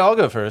 Okay, I'll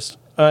go first.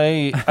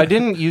 I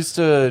didn't used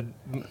to.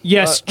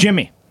 Yes,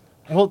 Jimmy.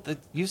 Well,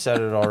 you said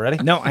it already.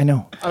 No, I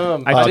know.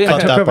 I I didn't.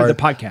 took that over the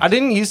part. podcast. I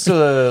didn't used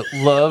to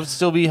love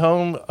 "Still Be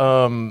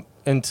Home"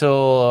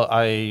 until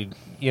I,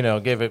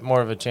 gave it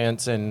more of a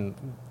chance and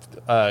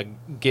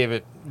gave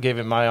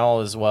it my all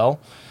as well.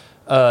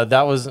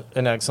 That was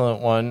an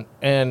excellent one,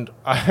 and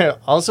I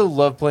also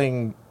love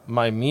playing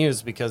my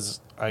Muse because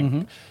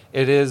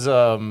it is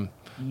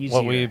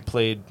what we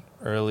played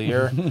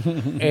earlier,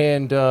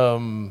 and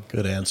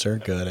Good answer.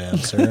 Good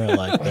answer. I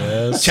like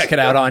this. Check it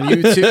out on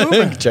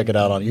YouTube. Check it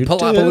out on YouTube.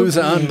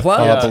 Palapalooza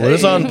Unplugged.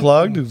 Palapalooza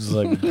Unplugged is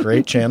a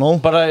great channel.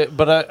 But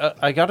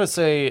I gotta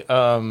say,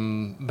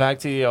 Back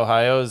to the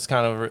Ohio is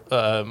kind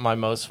of my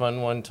most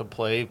fun one to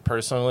play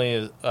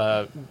personally,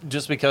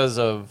 just because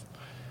of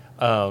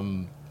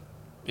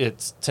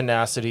its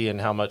tenacity and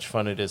how much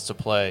fun it is to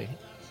play.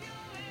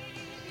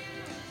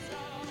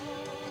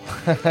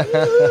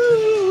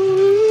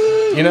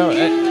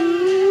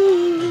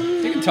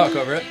 You can talk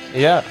over it.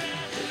 Yeah.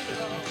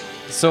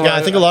 So Yeah,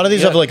 I think a lot of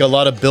these yeah. have like a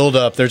lot of build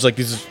up. There's like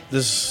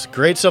this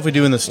great stuff we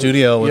do in the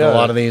studio with Yeah. a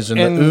lot of these, and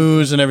And- the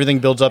ooze and everything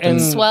builds up.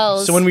 and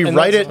swells. So when we And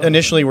write that's- it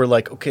initially, we're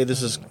like, okay,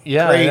 this is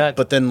Yeah, great, and that-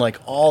 but then like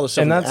all the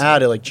stuff and we that's-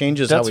 add, it like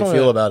changes how that's we one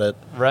feel of- about it.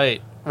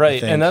 Right,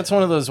 think. and that's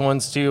one of those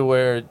ones too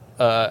where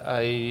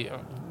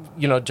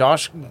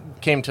Josh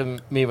came to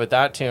me with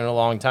that tune a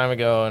long time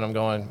ago, and I'm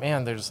going,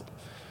 man, there's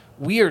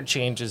weird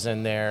changes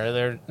in there.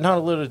 They're not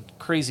a little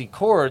crazy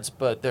chords,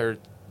 but there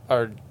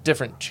are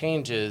different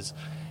changes.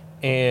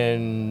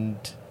 And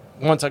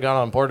once I got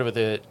on board with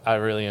it, I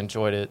really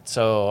enjoyed it.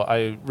 So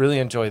I really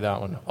enjoyed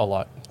that one a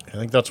lot. I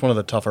think that's one of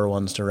the tougher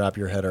ones to wrap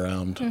your head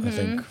around. I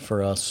think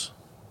for us,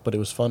 but it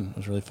was fun. It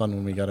was really fun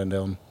when we got into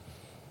them.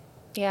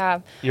 yeah.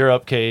 You're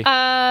up, Kay.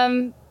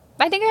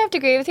 I think I have to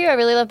agree with you. I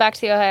really love Back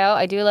to the Ohio.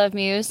 I do love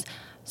Muse.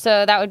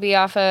 So that would be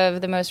off of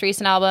the most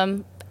recent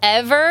album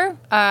ever.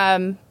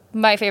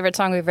 my favorite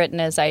song we've written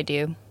is "I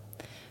Do,"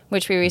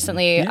 which we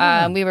recently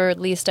we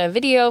released a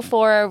video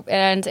for,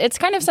 and it's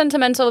kind of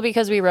sentimental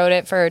because we wrote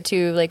it for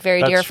two like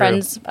very dear true.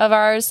 friends of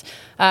ours,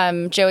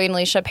 Joey and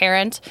Alicia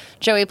Parent.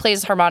 Joey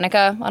plays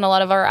harmonica on a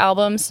lot of our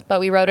albums, but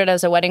we wrote it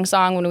as a wedding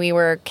song when we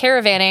were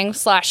caravanning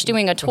 /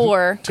 doing a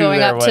tour going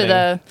their up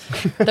to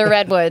the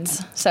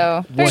Redwoods.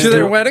 So very To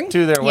their wedding?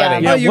 To their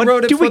wedding. Oh, you what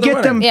where do we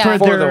get them Yeah. for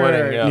For the their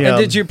wedding, yeah. And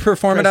did you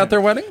perform it at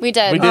their wedding? We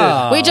did. We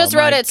did. We just Oh,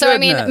 wrote my it. So, I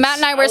mean, goodness. Matt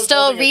and I were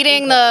still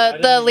reading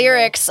the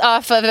lyrics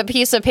off of a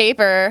piece of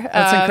paper.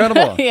 That's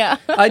incredible. Yeah.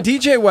 I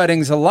DJ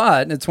weddings a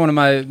lot. It's one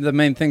of the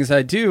main things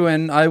I do,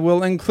 and I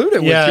will include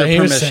it Yeah, with he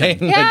your was permission.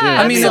 saying. Yeah,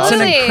 I mean, it's an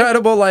absolutely.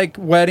 incredible like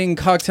wedding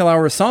cocktail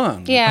hour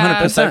song. Yeah. 100%.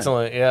 That's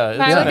excellent. Yeah. It's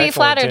I an would be excellent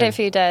flattered tune. if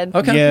you did.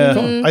 Okay. Yeah,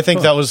 Cool. I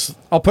think that was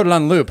I'll put it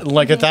on loop.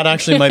 like that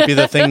actually might be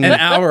the thing. An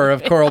hour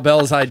of Coral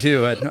Bells I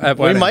do at We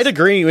weddings. might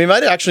agree. We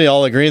might actually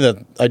all agree that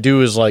I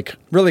Do is like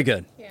Really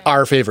good.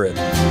 our favorite.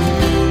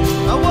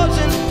 I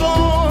wasn't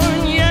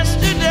born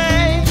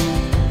yesterday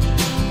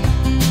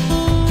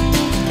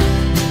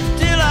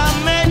till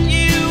I met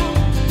you.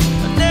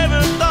 I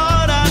never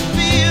thought I'd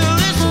feel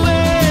this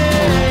way.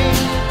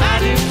 I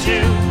do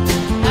too.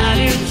 I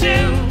do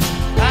too.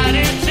 I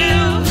do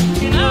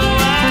too. You know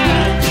I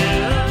do.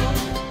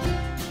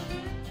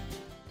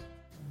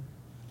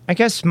 I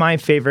guess my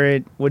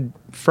favorite would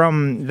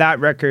from that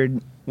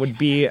record would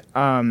be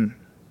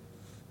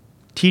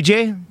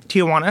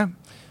Tijuana,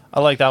 I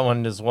like that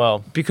one as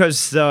well.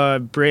 because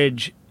the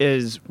bridge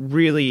is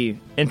really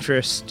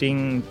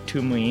interesting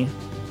to me.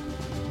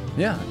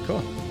 Yeah,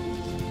 cool.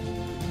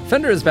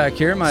 Fender is back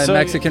here, my So-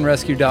 Mexican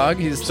rescue dog.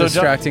 He's So,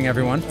 distracting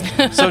everyone.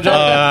 So,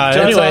 John,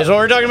 Anyways, what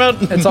we're talking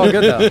about? It's all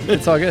good though.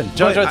 It's all good.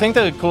 Jojo, I think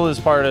the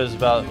coolest part is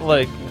about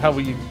like how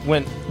we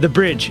went. The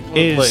bridge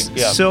is Like,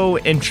 yeah. so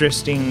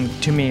interesting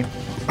to me.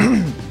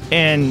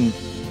 And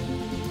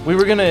We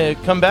were gonna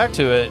come back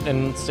to it,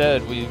 and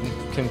instead we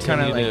continued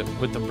Kinda like- it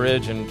with the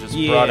bridge and just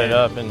brought it Yeah.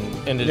 up and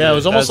ended. Yeah, it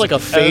was almost like a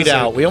fade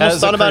out. We almost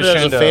thought about it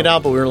as a fade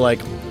out, but we were like,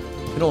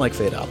 we don't like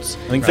fade outs.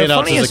 I think the fade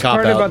outs is funniest a cop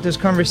part out. about this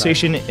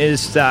conversation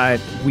is that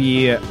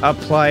we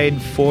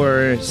applied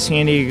for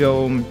San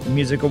Diego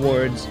Music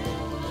Awards,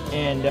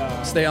 and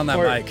Stay on that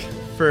for- mic.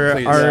 for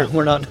please. our. Yeah,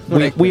 we're not.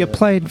 We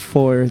applied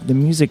for the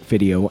music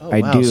video.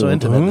 I wow, do. so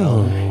intimate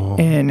though.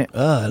 And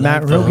I like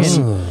Matt those.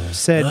 Rogan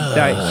said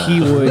that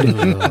he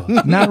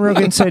would. Matt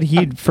Rogan said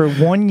he'd for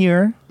 1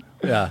 year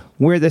Yeah.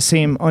 wear the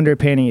same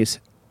underpanties.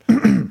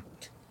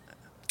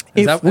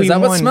 Is that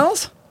what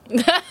smells?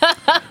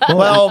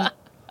 Well,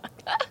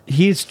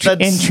 He's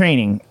in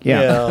training.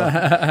 Yeah.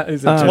 yeah,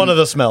 it's one of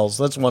the smells.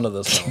 That's one of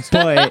the smells.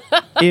 But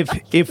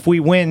if we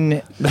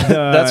win the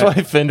That's why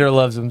Fender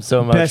loves him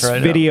so much best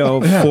right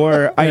video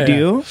for I Yeah.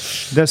 Do,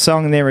 the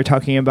song they were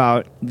talking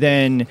about,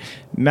 then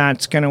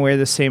Matt's gonna wear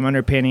the same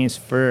underpanties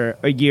for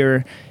a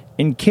year.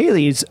 And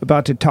Kaylee's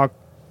about to talk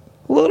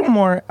a little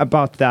more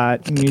about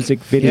that music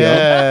video.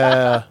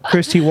 Yeah,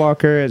 Christy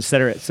Walker, et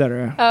cetera, et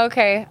cetera.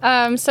 Okay.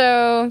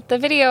 So the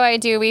video I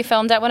do, we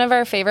filmed at one of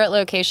our favorite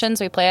locations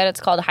we play at.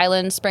 It's called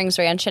Highland Springs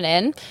Ranch and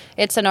Inn.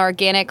 It's an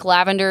organic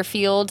lavender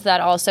field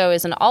that also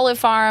is an olive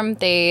farm.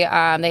 They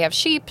have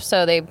sheep,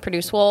 so they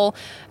produce wool.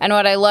 And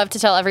what I love to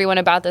tell everyone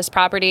about this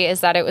property is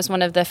that it was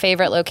one of the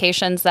favorite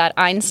locations that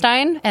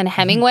Einstein and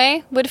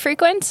Hemingway would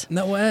frequent.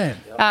 No way.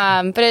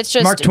 But it's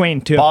just Mark Twain,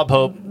 too. Bob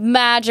Hope.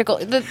 magical.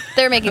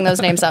 They're making those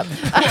names up.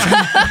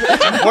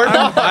 we're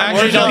not. I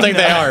actually don't think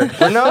they are.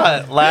 We're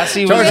not.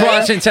 Lassie was. George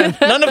Washington.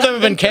 None of them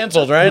have been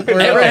canceled, right? We're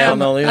Abraham.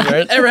 on all these,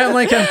 right? Abraham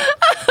Lincoln.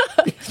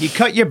 You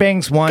cut your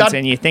bangs once God.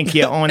 and you think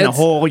you own the It's-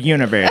 whole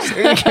universe.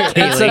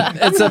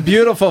 It's a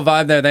beautiful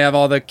vibe there. They have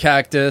all the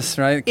cactus,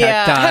 right?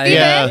 Yeah. Cacti. Have you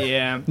Yeah. been?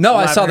 Yeah. No,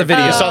 I saw the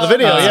video. You saw the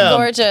video, it's yeah.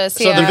 gorgeous.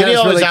 So the yeah.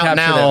 video Really is out captured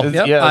now. it.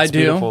 Yep, Yeah, I it's do.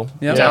 beautiful.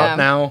 Yep. It's Yeah. out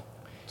now.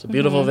 It's a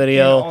beautiful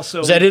video. And also-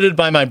 It's edited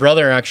by my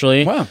brother,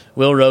 actually. Wow.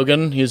 Will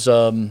Rogan. He's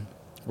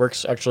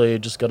works actually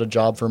just got a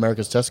job for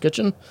America's Test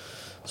Kitchen.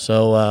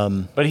 So,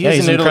 But he's yeah,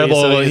 he's in Italy,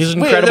 incredible. so he's- he's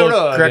Wait, incredible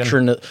no, no,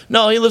 correction.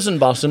 No, he lives in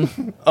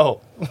Boston.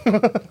 Oh,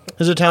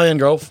 His Italian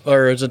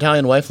his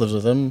Italian wife lives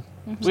with him.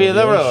 we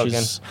the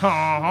Rogan.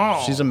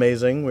 She's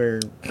amazing.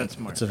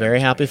 It's a very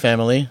happy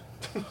family.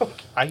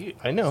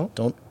 I know.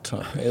 Don't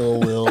talk ill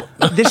will.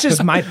 This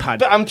is my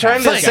podcast. I'm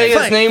trying to say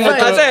his name with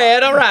the.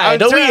 it all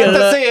right. I'm trying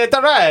to say it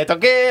right.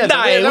 Okay.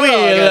 Die,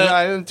 Will.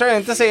 I'm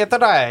trying to say it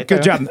right.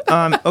 Good job.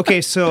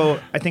 Okay, so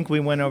I think we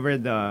went over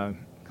the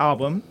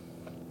album,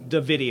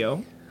 the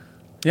video.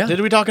 Yeah.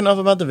 Did we talk enough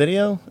about the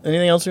video?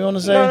 Anything else you want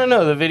to say?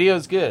 No. The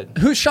video's good.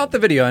 Who shot the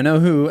video? I know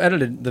who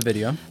edited the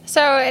video.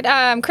 So,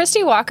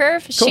 Christy Walker,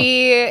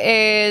 she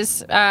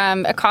is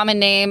a common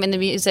name in the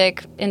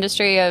music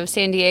industry of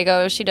San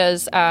Diego. She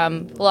does a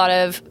lot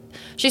of.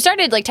 She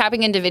started like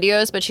tapping into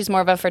videos, but she's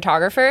more of a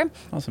photographer.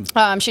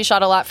 Awesome. She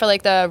shot a lot for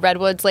like the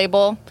Redwoods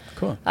label.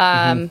 Cool.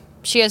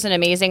 She has an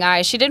amazing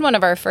eye. She did one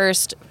of our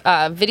first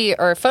video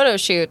or photo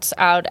shoots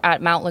out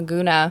at Mount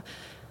Laguna.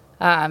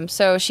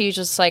 So she's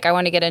just like, I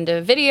want to get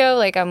into video.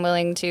 Like, I'm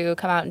willing to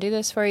come out and do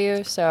this for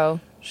you. So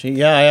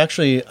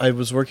I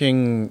was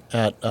working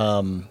at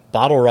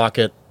Bottle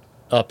Rocket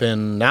up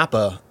in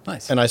Napa.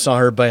 Nice. And I saw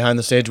her behind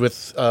the stage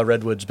with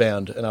Redwood's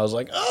band, and I was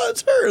like, "Oh,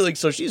 it's her!" Like,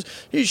 so she's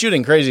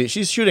shooting crazy.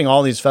 She's shooting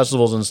all these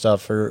festivals and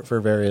stuff for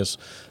various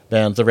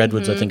bands. The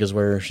Redwoods, I think, is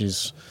where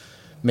she's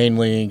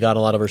mainly got a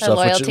lot of her stuff,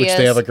 which loyalty they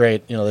is. have a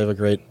great, they have a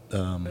great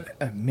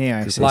May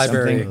I say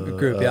library something?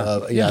 group. Yeah.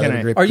 they have Can a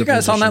I- great Are you group of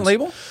guys on that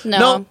musicians. label?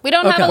 No, we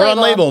don't have a We're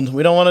label. unlabeled.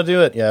 We don't want to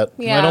do it yet.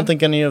 Yeah. I don't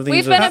think any of these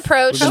We've been have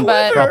approached, been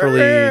but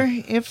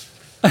properly. If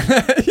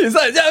He's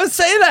like, yeah,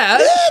 say that.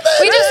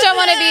 we just don't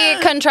want to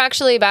be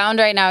contractually bound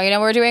right now. You know,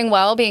 we're doing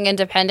well being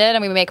independent,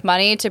 and we make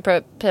money to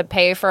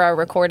pay for our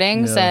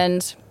recordings. Yeah.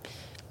 And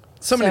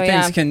So many So,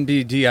 things yeah. can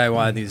be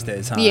DIY these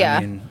days, huh? Yeah. I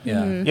mean,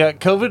 yeah. Yeah,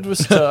 COVID was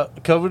tough.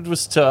 COVID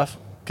was tough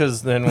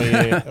because then we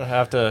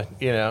have to,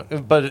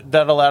 but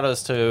that allowed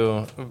us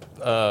to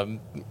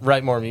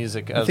write more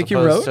music. I think you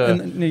wrote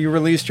and you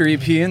released your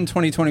EP in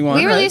 2021.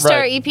 we right? released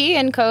our EP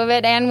in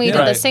COVID, and we did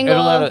the single.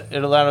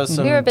 It allowed us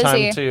some We were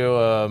busy. time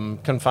to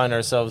confine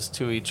ourselves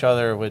to each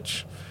other,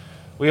 which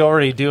we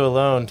already do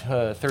alone.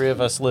 Three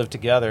of us live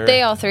together.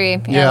 They all three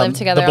Yeah, live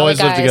together. the all boys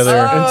live guys.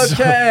 together. Oh,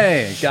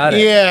 okay, got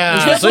it.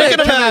 Yeah, so you can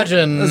There's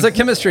imagine. a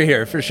chemistry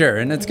here for sure,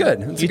 and it's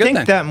good. It's you a good think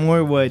thing. that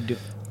more would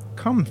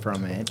come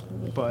from it,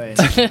 but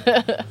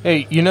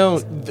Hey, You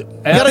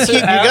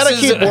gotta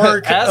keep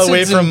work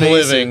away from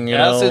living.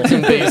 Acids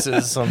and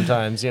bases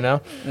sometimes, Yeah.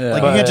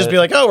 Like you can't just be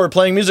like, "Oh, we're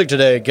playing music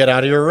today. Get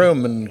out of your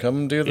room and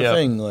come do the Yeah.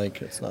 thing." Like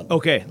it's not.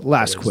 okay.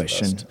 Last Always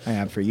question best. I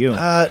have for you.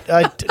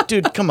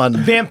 Dude, come on.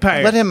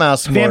 Vampire. Let him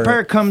ask more.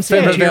 Vampire comes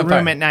Favorite into your vampire.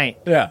 room at night.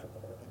 Yeah.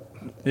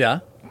 Yeah.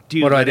 Do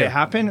you What do I let do? it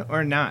happen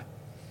or not?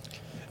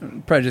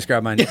 Probably just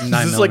grab my 9 Is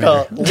this like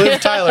a Liv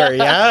Tyler,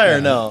 yeah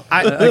or no?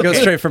 I go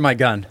straight for my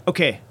gun.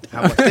 Okay.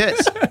 How about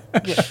this?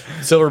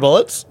 Silver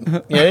bullets?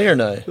 Yeah or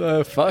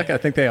no? Fuck, I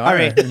think they are. All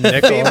right.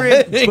 Nickel.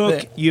 Favorite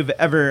book you've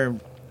ever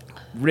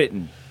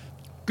written?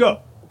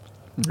 Go.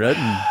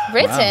 Written.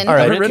 Written. All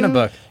right. I've written a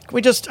book. Can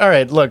we just all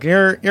right? Look,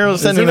 you're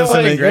sending this this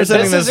in. like- You're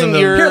sending this this in isn't the.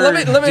 your- Here,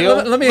 let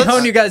me Deal?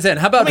 hone you guys in.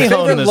 How about Let me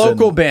hone favorite this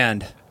local in.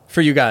 band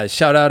for you guys?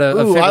 Shout out a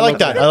Ooh, favorite I like local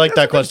that. band. I like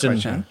that That's a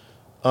good question.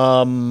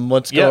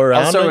 Let's go Yeah,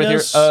 around. I'll start I with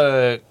guess.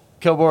 here.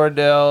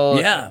 Kilbordell.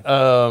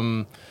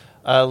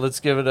 Yeah. Let's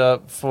give it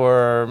up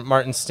for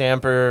Martin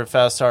Stamper,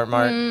 Fast Heart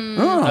Martin.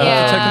 Oh, I'll have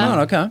Yeah. to check them out.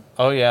 Okay.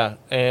 Oh yeah,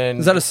 and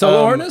Is that a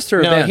solo artist or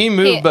a no? band? He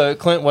moved, He- but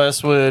Clint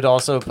Westwood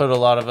also put a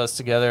a lot of us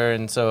together,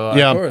 and so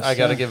Yeah. I, Of course, I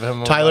got to yeah. give him a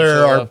bunch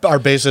Tyler, of our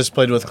love. bassist,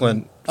 played with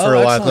Clint Oh, for a while.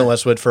 excellent. Clint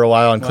Westwood for a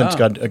while, and Clint's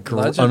Wow. got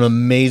Legend. an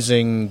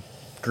amazing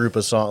group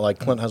of songs. Like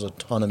Clint has a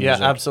ton of Yeah,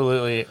 music.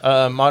 absolutely.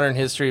 Modern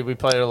History, we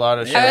played a lot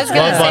of shows. I was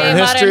gonna Love say Modern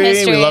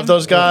History. We love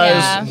those guys.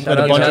 Yeah. Had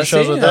a bunch of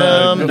shows with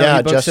them.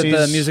 Yeah, books at the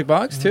Jesse's. Music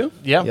Box too.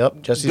 Yeah.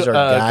 Yep, Jesse's our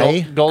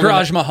guy. Golden,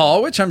 Garage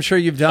Mahal, which I'm sure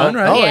you've done, Oh,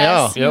 right? Oh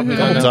Yes. yeah, Yep, a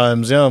couple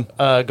times.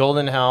 Yeah.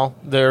 Golden Howl,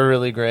 they're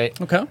really great.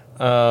 Okay.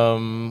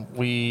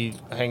 We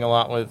hang a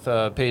lot with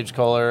Paige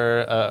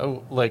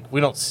Kohler. Like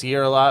we don't see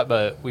her a lot,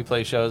 but we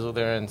play shows with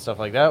her and stuff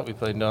like that. We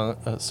play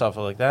stuff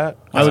like that.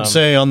 I would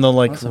say on the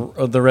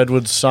the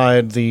Redwood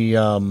side,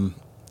 the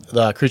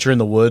Creature in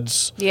the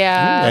Woods.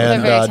 Yeah, they're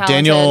And very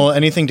talented.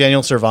 anything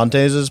Daniel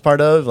Cervantes is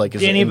part of, like,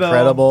 is Danny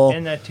incredible. Bell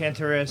and the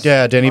Tantarus.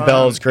 Yeah, Danny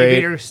Bell is great.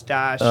 Aviator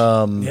Stash.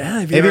 Yeah,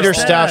 Aviator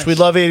Stash. We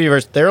love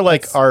Aviator. They're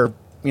like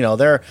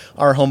they're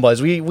our homeboys.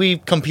 We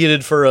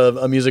competed for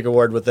a music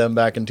award with them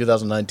back in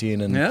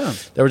 2019, and Yeah.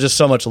 there was just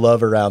so much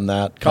love around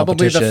that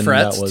Probably competition. the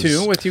Frets that was,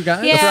 too with you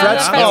guys. Yeah, The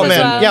Frets? the Frets Oh as man,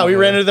 well. yeah, we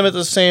ran into them at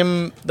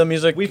the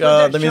music We put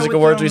that the show music with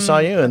awards. We them saw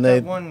you, and at they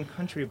that one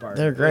country bar.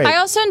 they're great. I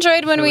also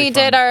enjoyed when Really we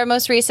fun. did our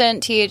most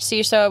recent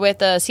THC show with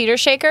the Cedar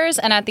Shakers,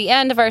 and at the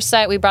end of our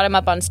set, we brought them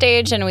up on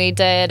stage and we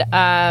did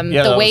that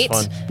The was Wait,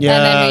 fun. Yeah,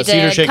 and then we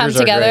Cedar did Shakers Come are great.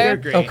 Together. They're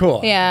great. Oh,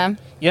 cool. Yeah,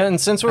 Yeah,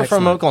 and since we're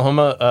from Excellent.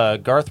 Oklahoma,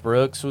 Garth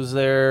Brooks was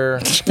there.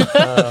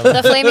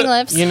 the Flaming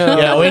Lips. You know,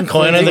 Yeah, Wayne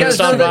Coyne, I You think, guys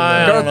know stopped that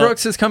by. I Garth don't know.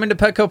 Brooks is coming to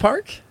Petco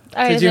Park?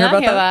 I Did did you hear not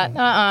about hear that?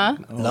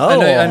 that. No,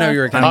 I know you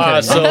were kind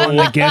of kidding. so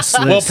the guest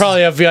list. we'll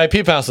probably have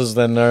VIP passes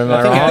then. Am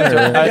I wrong?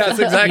 Yes,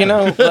 exactly. You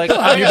know, like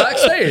Are you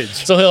backstage?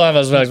 So he'll have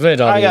us backstage.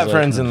 I got obviously.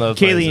 friends in those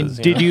Kaylee, places.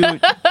 did you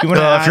want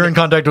to If you're in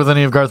contact with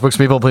any of Garth Brooks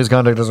people, please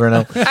contact us right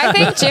now. I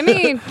think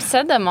Jimmy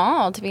said them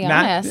all. To be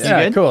Matt, honest, you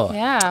Yeah, good? cool.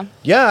 yeah.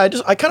 Yeah,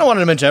 I kind of wanted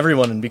to mention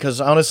everyone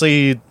because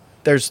honestly,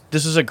 this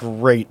is a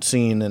great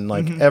scene, and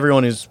like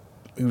everyone who's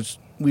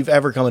we've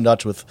ever come in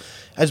touch with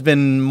has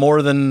been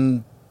more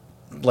than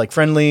like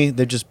friendly.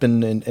 They've just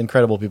been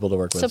incredible people to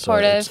work with.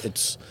 Supportive. So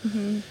it's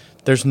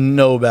there's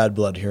no bad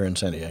blood here in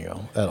San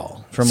Diego at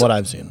all, from what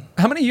I've seen.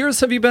 How many years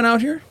have you been out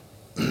here?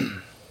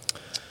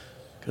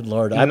 Good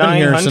Lord, I've been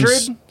here 900?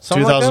 since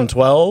Something like that?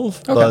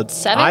 2012, but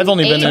 7, I've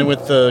only been 8? in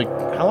with the.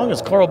 How long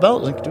is Coral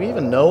Belt? Like, do we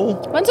even know?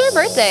 When's our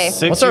birthday?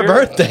 What's our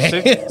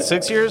birthday?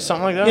 6 years,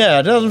 something like that.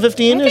 Yeah,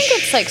 2015 I ish.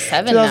 think it's like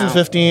 7 now.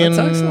 2015,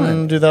 That's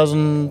excellent.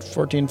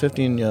 2014,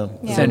 15, yeah.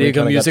 Yeah. San We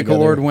Diego kinda got Music together.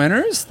 Award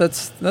winners.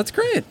 That's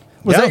great.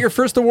 Was Yeah. that your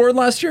first award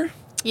last year?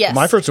 Yes.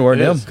 My first award,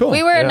 It yeah. is. Cool.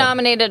 We were Yeah.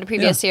 nominated the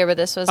previous year, but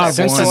this was our I've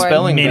Since first the won award.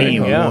 spelling many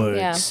bee, yeah.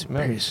 awards Yeah.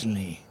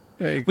 personally.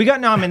 Hey. We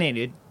got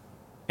nominated,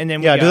 And then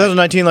we Yeah, got,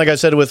 2019, like I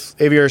said, with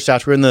Aviator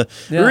Stash, we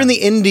were in the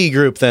indie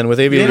group then with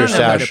they Aviator don't know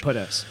where Stash, to put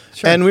us.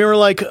 and we were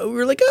like,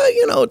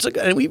 it's like,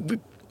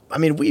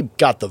 and we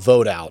got the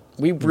vote out.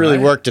 We really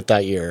worked it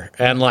that year,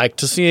 and like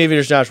to see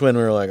Aviator Stash win,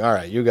 we were like, all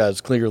right, you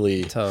guys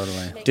clearly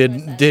Totally.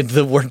 did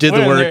the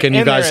work, and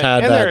you guys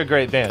had and that. they're a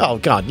great band. Oh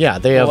God, yeah,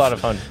 they a have lot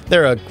of fun.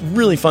 They're a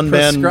really fun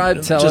band. Prescribed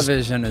Just-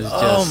 television is just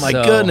Oh my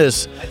so-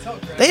 goodness,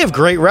 they have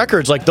great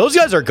records. Like those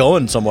guys are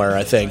going somewhere.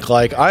 I think.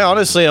 Like I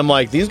honestly am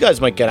like these guys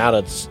might get out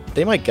of.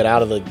 They might get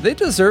out of the They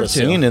deserve to.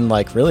 scene and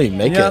like really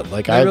make Yeah, it.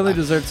 Like they really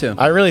deserve to.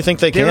 I really think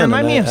they They can.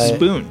 remind and me of I-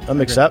 Spoon.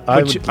 I'm accept.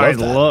 I Which would I love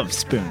that. love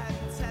Spoon.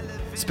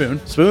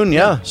 Spoon. Spoon.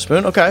 Yeah,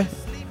 Spoon. Okay.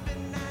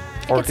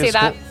 Fork see is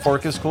that. Cool.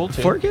 Fork is cool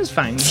too. Fork is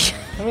fine.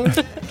 I mean,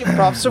 give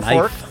props to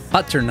Fork. Knife.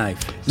 Butter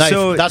knife. Nice.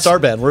 So- That's our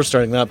band. We're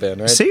starting that band,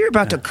 right? Say you're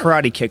about to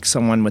karate kick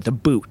someone with a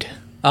boot.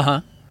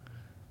 Uh-huh.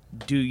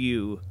 Do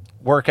you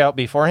Work out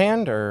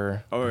beforehand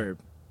or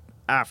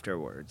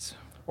afterwards?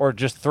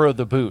 just throw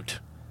the boot.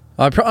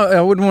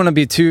 I wouldn't want to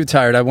be too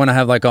tired. I want to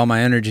have like all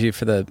my energy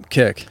for the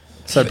kick.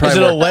 So I'd Is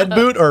probably, it a lead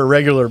boot or a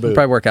regular boot?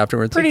 probably work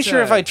afterwards. Pretty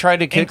sure if I tried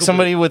to kick ankle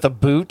somebody with a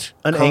boot,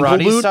 An ankle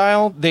karate boot?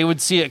 style, they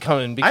would see it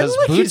coming because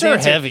like boots your are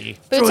answer. heavy.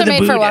 Boots are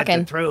made for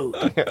walking.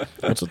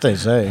 That's what they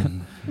say.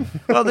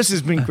 Well, this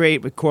has been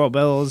great with Coral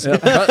Bells.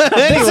 This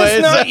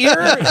is not your.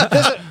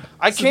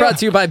 I This is brought can't.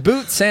 to you by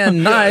Boots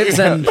and Knives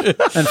and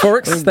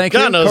forks. Thank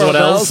God you. knows Coral what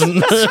else.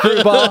 Bells,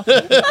 Screwball.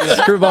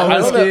 Screwball I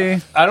don't know.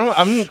 whiskey. I don't.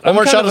 I'm One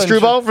more kind shot of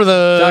Screwball for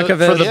the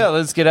Djokovic. for the Yeah,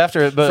 let's get after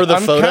it. But for the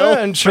I'm photo? kind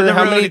of unsure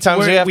how many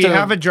times we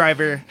have a to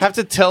driver.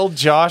 tell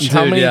Josh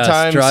how Dude, many yes,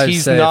 times drive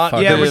he's safe, not.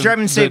 fucker. Yeah, the- we're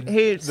driving safe. the-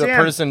 Hey, the Sam.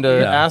 person to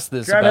Yeah. ask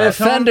this Drive Hey, about. us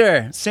home.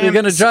 Fender, Sam- you're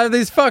gonna drive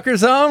these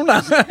fuckers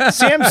home?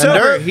 Sam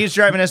Silver, he's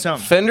driving us home.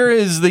 Fender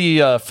is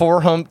the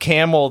four hump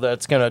camel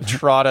that's gonna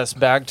trot us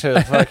back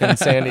to fucking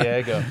San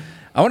Diego.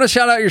 I want to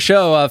shout out your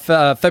show,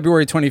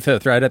 February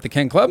 25th, right at the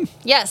Ken Club.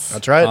 Yes.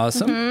 That's right.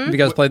 Awesome. Have you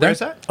guys played there? Where's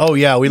that? Oh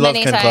yeah, we love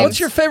Many Ken times. Club. What's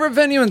your favorite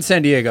venue in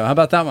San Diego? How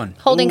about that one?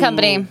 Holding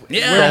company.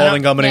 The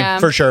holding company Yeah.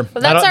 for sure.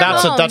 Well, that's our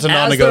home. that's a As they're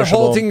non-negotiable.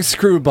 holding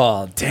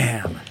Screwball.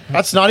 Damn.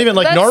 That's not even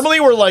like That's-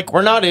 normally we're like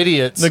We're not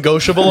idiots.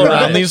 negotiable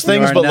around these You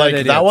things, are but not like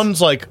idiots. that one's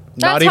like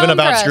not That's even home for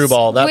about us.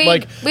 Screwball. That We-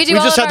 like we do we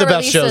all just of had the our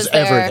best shows releases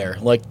ever there. there.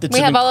 Like it's We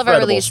an have all of our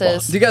incredible spot.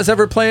 releases. Do you guys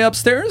ever play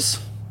upstairs?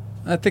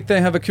 I think they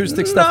have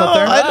acoustic stuff No, up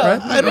there, I don't-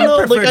 right? I don't know.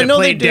 prefer Like I to know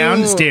play they do.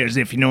 downstairs,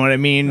 if you know what I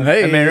mean.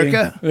 Hey.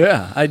 America.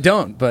 Yeah, I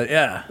don't, but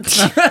yeah.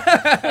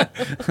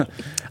 Upstairs,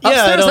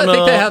 I don't I think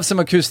know. they have some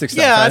acoustic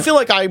stuff. Yeah, I right? feel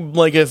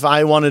like if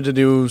I wanted to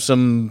do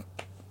some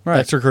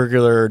right.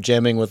 extracurricular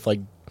jamming with like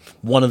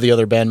one of the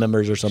other band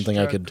members or something,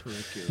 I could.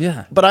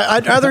 Yeah. But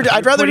I'd rather do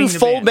Putting the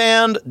full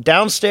band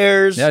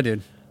downstairs. Yeah,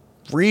 dude.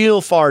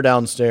 Real far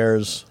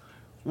downstairs.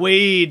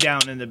 Way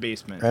down in the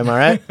basement. Am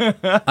I right?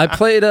 I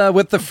played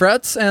with the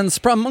Frets and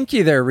Sprung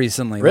Monkey there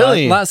recently.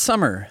 Really? Last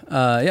summer.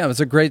 Yeah, it was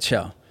a great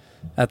show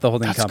at the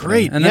holding That's company.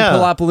 great, And then yeah.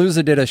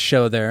 Palapalooza did a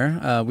show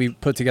there. We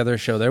put together a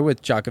show there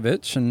with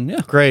Djokovic, and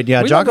yeah, Great.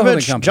 Yeah, We love the holding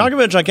Djokovic. company.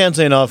 Djokovic. I can't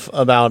say enough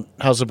about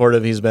how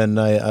supportive he's been.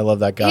 I love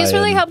that guy. He's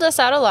really and- helped us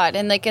out a lot.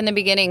 And like in the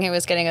beginning, he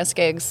was getting us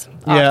gigs.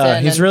 Yeah,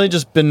 often, he's and really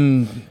just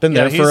been Yeah,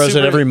 there he's for us at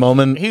super- every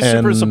moment. He's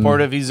super and-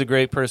 supportive. He's a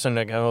great person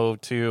to go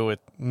to with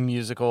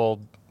musical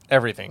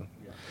everything.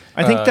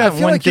 I think that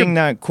feel one like you're- thing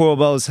that Coral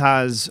Bells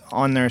has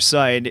on their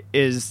side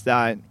is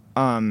that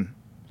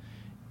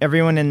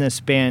everyone in this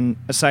band,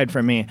 aside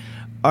from me,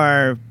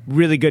 are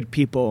really good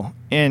people,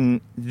 and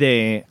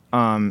they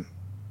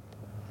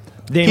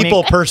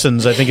people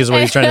persons. I think is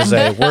what he's trying to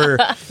say.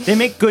 they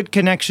make good We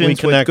connections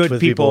connect with good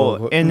with people,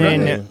 people. and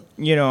then Right.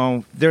 you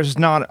know, there's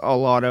not a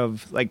lot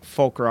of like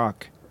folk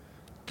rock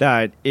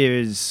that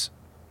is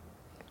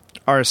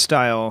our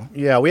style.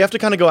 Yeah, we have to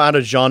kind of go out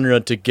of genre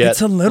to get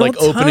it's a little like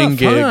opening tough,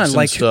 gigs huh? and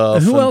Like,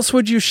 stuff. who and else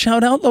would you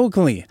shout out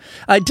locally?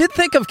 I did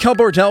think of Kel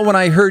Bordell when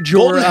I heard your.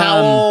 Golden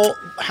Howl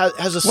has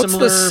a What's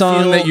similar the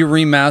song feel. that you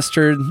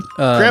remastered?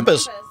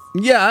 Krampus.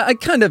 Yeah,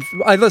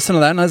 I listened to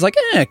that and I was like,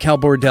 Cal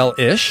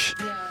Bordell-ish.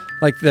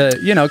 Like Cal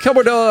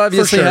Bordell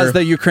obviously sure. has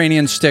the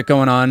Ukrainian shtick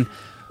going on,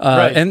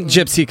 Right. and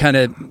gypsy kind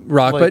of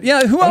rock. Like, but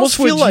yeah, who I almost else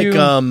would feel you?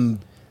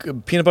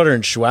 like Peanut Butter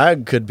and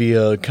Schwag could be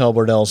a Cal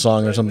Bordell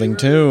song or something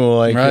too.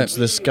 Like Right. it's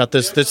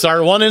this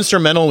our one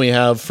instrumental we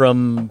have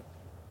from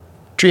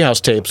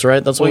Treehouse Tapes,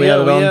 right? That's what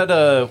Well, we had it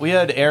on. we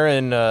had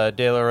Aaron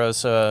De La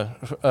Rosa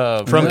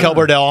From Cal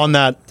Bordell on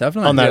that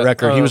Definitely. on that Yeah,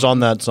 record. He was on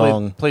that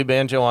song. Play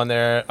banjo on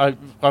there. I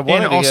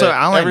wanted to also get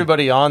Alan.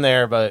 everybody on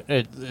there, but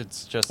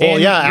it's just Well,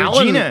 And yeah, Alan,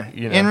 Regina,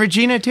 you know. and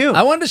Regina too.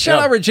 I wanted to shout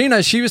Yeah. out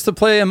Regina. She used to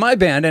play in my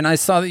band, and I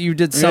saw that you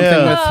did something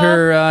Yeah. with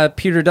her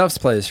Peter Duff's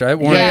place, right?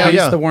 War Yeah. and Peace,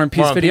 Yeah. the War and Peace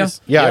War and video.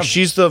 Peace. Yeah, Yeah.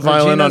 she's the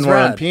violin Regina's on War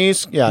and rad.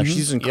 Peace. Yeah,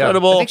 she's I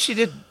incredible. think she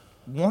did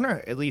one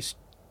or at least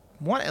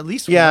one.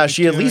 Yeah, one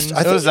she at least- tunes.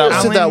 I think was that she did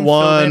Alan that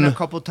filled in one. a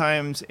couple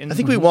times. I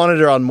think we wanted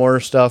her on more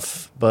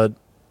stuff, but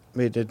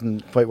it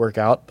didn't quite work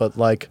out. But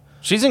like,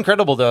 She's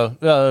incredible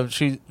though.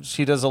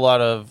 She does a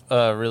lot of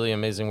really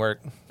amazing work.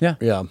 Yeah,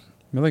 yeah,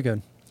 really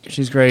good.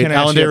 She's great. Can I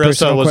ask Alan you a DeRosa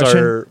personal was question?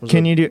 our.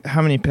 Can you do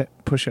how many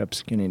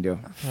push-ups can you do?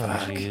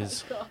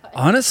 Jeez.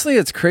 Honestly,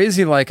 it's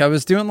crazy. Like I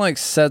was doing like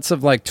sets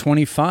of like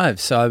 25,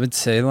 so I would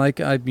say like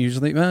I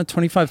usually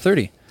 25,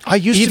 30. I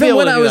used to be Even able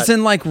when to I do was that.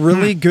 in like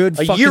really good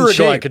a fucking year ago,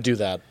 shape. I could do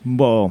that.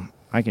 Whoa,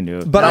 I can do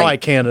it. But Now I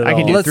can't at I all.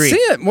 can do Let's 3. see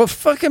it. Well,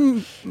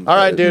 fucking All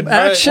right, dude. All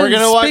right, actions we're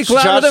gonna watch speak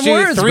louder Josh than do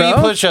words, 3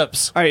 bro.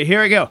 push-ups. All right,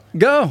 here I go.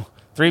 Go.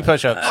 3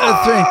 push-ups.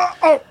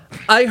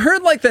 I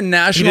heard like the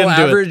national didn't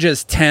do it. average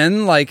is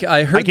 10. Like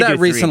I heard can do that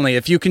 3. recently.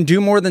 If you can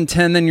do more than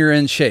 10, then you're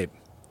in shape,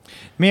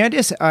 May I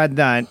just add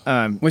that?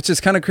 which is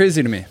kind of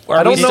crazy to me. Are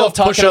I don't we know still if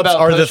talking push-ups about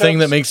are the thing push-ups?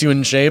 that makes you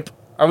in shape.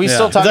 Are we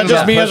still Is talking that just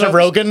about me as a push-ups?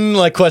 broken,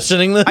 like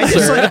questioning this? I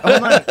just like,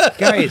 hold on,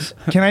 guys.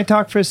 Can I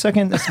talk for a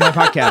second? This is my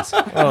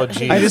podcast. Oh,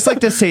 geez. I just like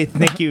to say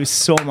thank you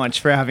so much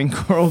for having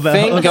Coral Bell.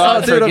 Thank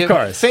God dude, for of giv-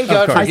 course. Thank Of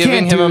God for course. I giving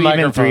can't him do a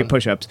even 3 microphone.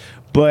 push-ups,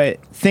 but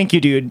thank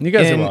you, dude. You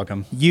guys are And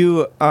welcome.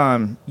 You've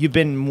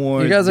been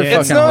more. You guys are than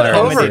It's fucking not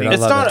hilarious, over. dude. I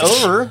It's love not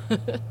it. over.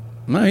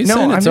 No, he's No,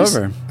 saying I'm it's just,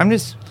 over. I'm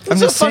just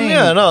It's just fun. saying.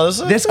 Yeah, no.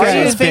 This Why guy are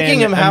you has thanking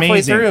been him halfway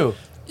amazing. through?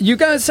 You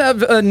guys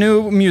have a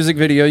new music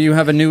video. You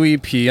have a new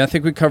EP. I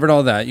think we covered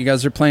all that. You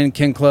guys are playing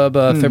King Club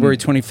February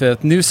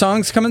 25th. New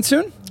songs coming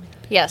soon?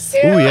 Yes.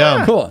 Ooh,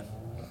 yeah. Cool.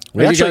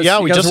 We Are you actually, guys- yeah,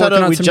 you we guys just working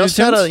had a, on we some just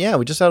new had a, tunes? yeah,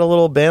 we just had a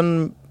little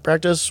band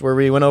practice where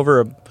we went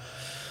over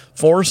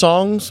 4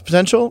 songs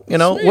potential. You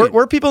know, Sweet.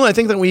 we're people. I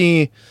think that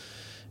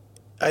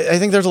I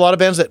think there's a lot of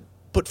bands that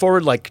put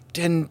forward like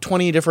 10,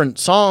 20 different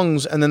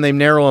songs and then they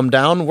narrow them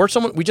down.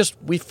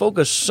 We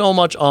focus so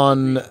much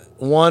on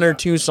 1 or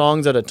 2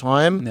 songs at a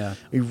time. Yeah.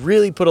 We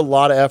really put a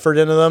lot of effort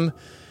into them.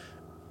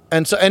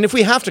 And if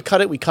we have to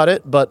cut it, we cut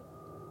it, but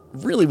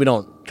really we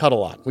don't cut a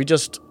lot.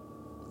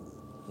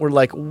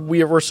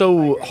 We're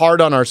so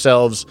hard on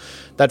ourselves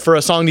that for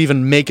a song to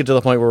even make it to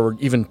the point where we're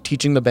even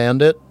teaching the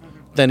band it,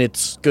 then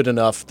it's good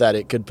enough that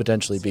it could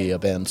potentially be a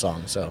band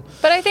song. So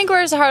But I think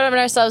we're so hard on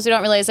ourselves. We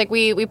don't realize like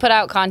we put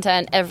out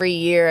content every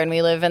year, and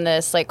we live in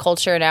this like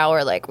culture now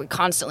where like we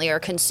constantly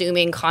are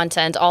consuming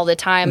content all the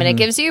time, and it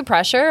gives you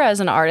pressure as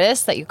an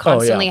artist that you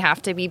constantly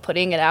have to be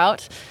putting it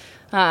out.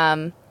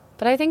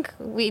 But I think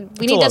we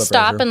need lot to of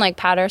stop pressure. and like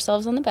pat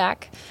ourselves on the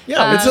back.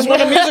 yeah, we just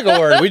want a music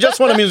award. We just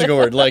want a music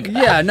award. Like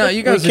Yeah, no, you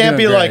we guys are can't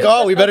be doing like, great.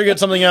 oh, we better get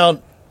something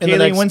out in the Kaylee,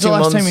 next when's 2 the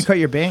last months. time you cut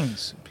your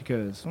bangs?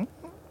 Because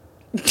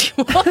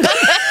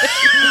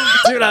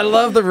Dude, I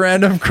love the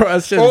random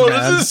questions, Oh,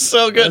 man. this is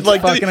so good! That's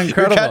like fucking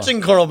incredible. You're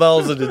catching Coral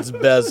Bells at its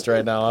best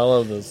right now. I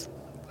love this.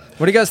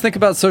 What do you guys think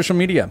about social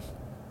media?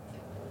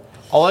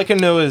 All I can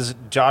know is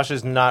Josh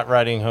is not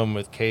riding home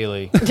with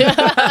Kaylee.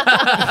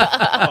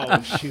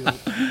 oh shoot,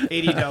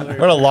 $80. We're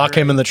gonna lock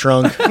him in the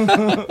trunk.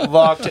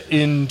 Locked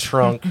in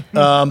trunk.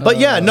 But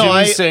yeah, no,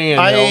 Jimmy's saying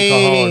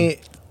El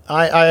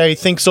I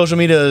think social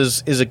media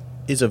is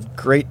a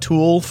great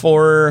tool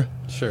for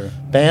Sure.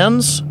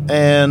 bands,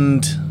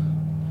 and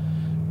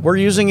we're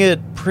using it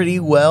pretty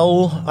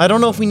well. I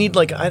don't know if we need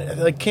like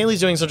Kaylee's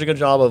doing such a good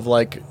job of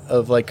I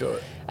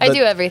the-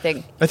 do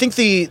everything. I think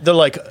the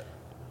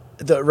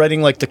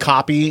writing like the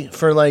copy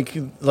for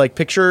like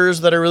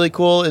pictures that are really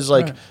cool is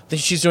like I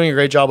think she's doing a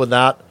great job with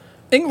that.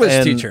 English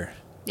And- teacher.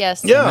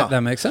 Yes. Yeah.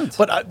 That makes sense.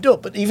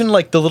 But even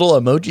like the little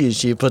emojis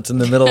she puts in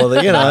the middle of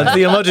the the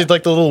emojis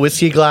like the little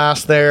whiskey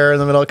glass there in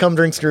the middle. Come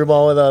drink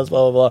screwball with us.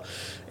 Blah blah blah.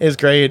 Is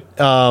great.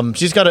 I think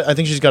she's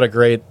got a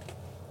great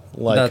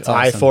That's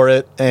eye awesome. for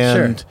it,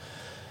 and Sure.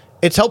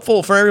 it's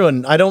helpful for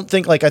everyone. I don't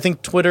think I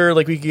think Twitter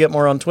we could get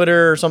more on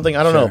Twitter or something.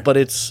 I don't know, Sure. but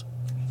it's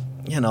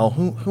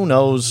who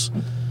knows.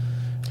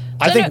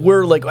 I So think no-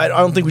 we're I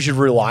don't think we should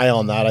rely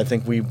on that. I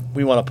think we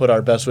want to put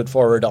our best foot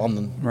forward on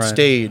the Right.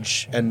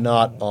 stage and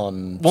not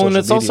on. Well, and social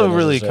it's also media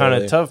really kind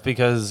of necessarily. tough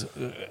because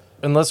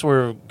unless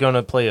we're going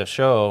to play a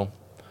show,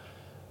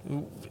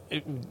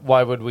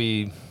 why would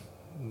we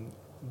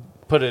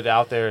put it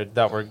out there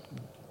that we're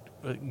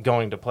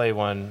going to play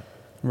one?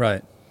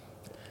 Right.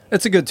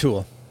 It's a good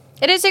tool.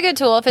 It is a good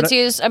tool if it's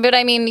used. But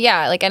I mean,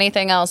 yeah, like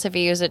anything else, if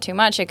you use it too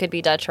much, it could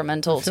be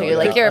detrimental to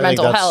like your I think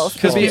mental that's- health.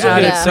 Could be People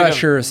added get sick of-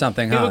 pressure or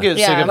something, People huh? get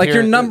Yeah. sick of Like your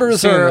hearing-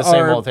 numbers seeing the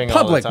same are old thing all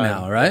the public time.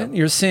 now, right?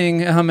 You're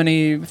seeing how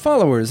many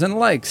followers and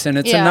likes, and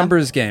it's a Yeah.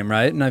 numbers game,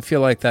 right? And I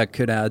feel like that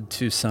could add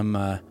to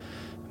some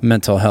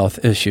mental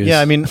health issues. Yeah,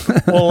 I mean,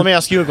 well, let me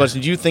ask you a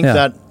question. Do you think Yeah.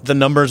 that the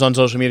numbers on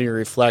social media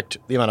reflect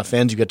the amount of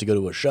fans you get to go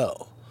to a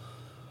show?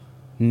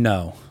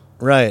 no,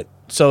 Right.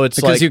 So it's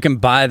because like, you can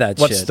buy that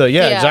what's shit. the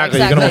Yeah, exactly.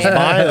 You can almost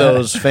exactly. buy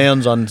those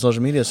fans on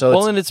social media. So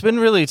Well, and it's been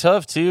really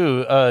tough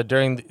too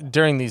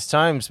during these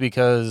times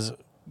because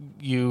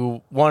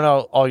you want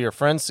all your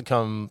friends to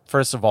come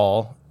first of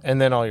all, and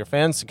then all your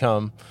fans to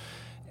come,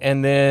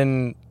 and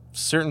then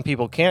certain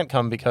people can't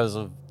come because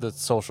of the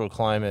social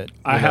climate.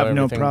 I have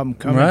no problem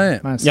coming.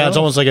 Right. Myself. yeah, it's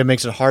almost like it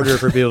makes it harder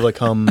for people to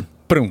come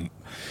Boom.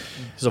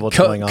 because of what's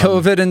going on.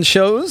 COVID and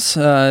shows.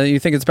 You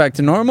think it's back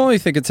to normal? You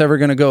think it's ever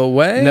going to go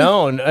away?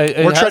 No, it We're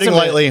hasn't treading been-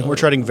 lightly. We're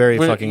treading very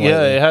fucking lightly.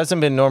 Yeah, it hasn't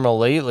been normal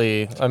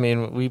lately. I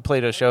mean, we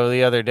played a show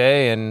the other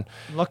day, and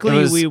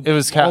Luckily, it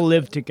was all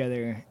live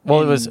together. well,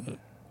 it And was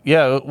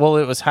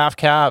it was half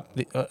cap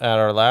at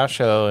our last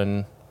show,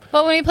 and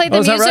Well, when we played the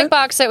is that music right?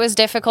 box, it was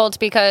difficult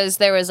because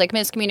there was like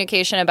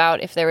miscommunication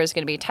about if there was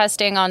going to be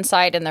testing on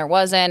site, and there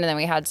wasn't. And then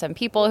we had some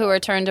people who were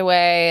turned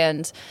away,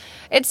 and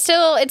it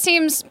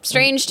seems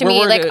strange to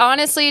me. Like,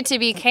 honestly, to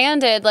be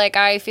candid, like,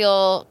 I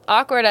feel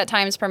awkward at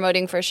times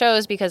promoting for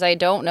shows because I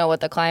don't know what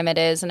the climate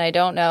is, and I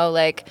don't know,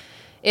 like,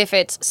 if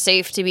it's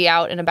safe to be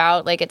out and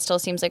about. Like, it still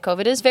seems like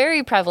COVID is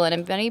very prevalent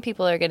and many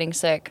people are getting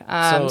sick.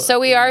 So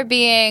we are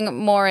being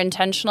more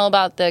intentional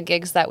about the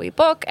gigs that we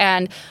book,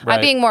 and I'm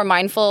being more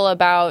mindful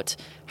about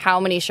how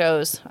many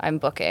shows I'm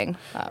booking.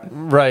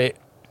 Right.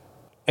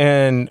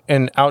 And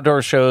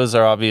outdoor shows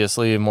are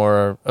obviously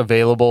more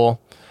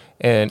available,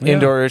 and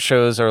indoor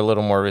shows are a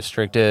little more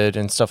restricted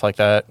and stuff like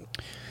that.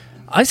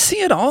 I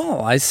see it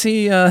all. I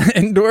see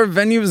indoor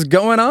venues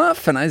going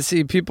off, and I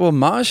see people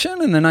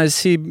moshing, and then I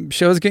see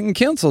shows getting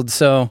canceled.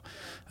 So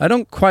I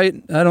don't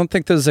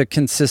think there's a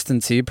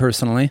consistency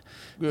personally.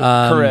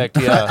 Correct,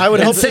 yeah. I would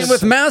And hope same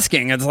with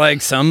masking. It's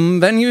like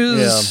some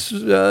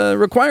venues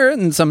require it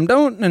and some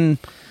don't. And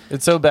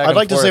It's so back I'd and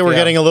like to forth, say we're yeah.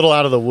 getting a little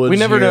out of the woods. We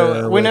never here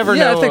know. We with- never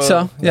yeah, know. I think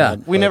so. Yeah.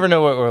 We never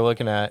know what we're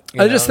looking at.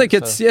 I just think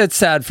it's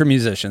sad for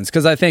musicians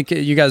because I think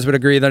you guys would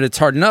agree that it's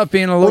hard enough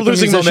being a We're local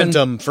losing musician.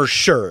 momentum for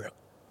sure.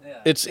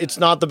 It's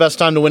not the best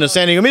time to win a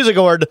San Diego Music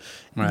Award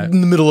Right.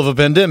 in the middle of a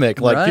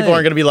pandemic. Like, people Right.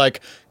 aren't going to be like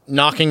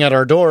knocking at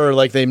our door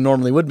like they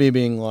normally would be,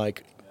 being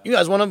like, "You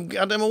guys want a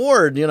goddamn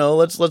award? You know,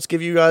 let's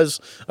give you guys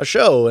a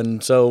show."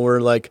 And so we're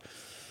like,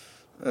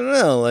 I don't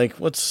know, like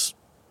what's.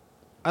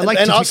 I'd like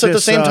and to also take at the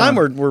this, same time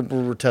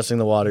we're testing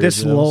the waters. this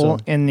you know, lull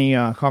so. in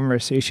the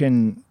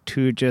conversation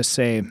to just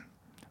say,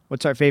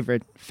 what's our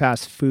favorite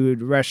fast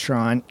food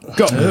restaurant?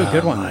 Go. Ooh,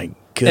 good one. My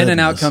In and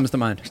Out goodness. comes to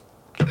mind.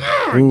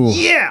 Ooh.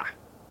 Yeah.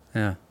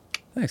 Yeah.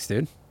 Thanks,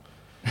 dude.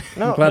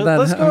 No, Glad that,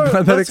 let's go, I'm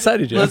glad that let's-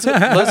 excited you. Let's go.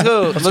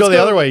 Let's go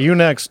the other way. You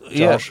next,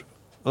 Yeah. Josh.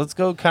 Let's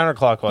go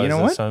counterclockwise You know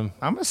this what? time.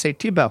 I'm going to say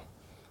T-Bell.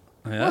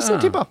 Yeah. Let's say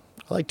T-Bell.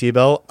 I like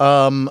T-Bell.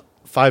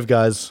 Five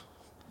Guys.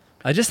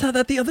 I just had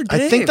that the other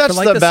day. I think that's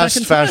for like the best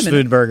second fast time, food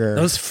and burger.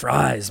 Those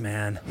fries,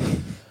 man.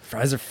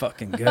 Fries are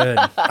fucking good.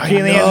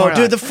 No,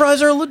 dude, the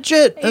fries are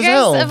legit You as guys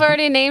hell. have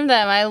already named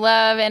them. I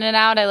love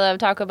In-N-Out. I love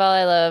Taco Bell.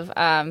 I love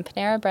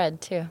Panera Bread,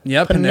 too.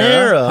 Yep,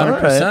 Panera, all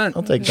 100%. right.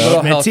 I'll take that.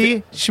 Little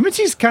healthy.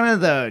 Schmitty's kind of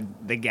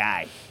the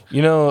guy.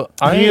 You know,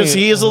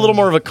 He is a little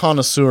more of a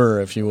connoisseur,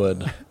 if you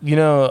would. You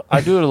know, I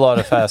do a lot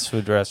of fast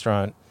food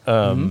restaurant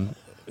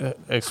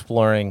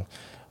exploring.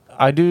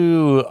 I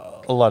do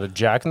a lot of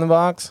Jack in the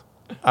Box.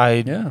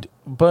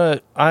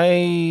 But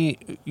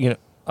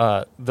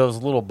those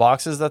little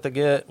boxes that they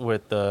get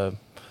with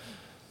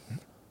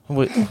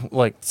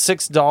like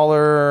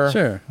 $6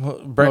 Sure.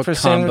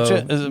 breakfast Little combo.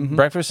 sandwiches.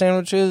 Breakfast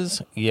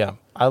sandwiches. Yeah,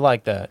 I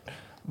like that.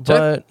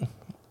 But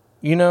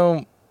you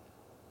know,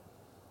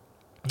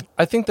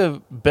 I think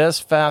the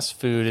best fast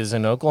food is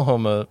in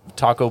Oklahoma,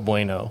 Taco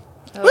Bueno.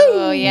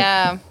 Oh,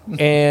 yeah.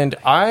 And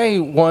I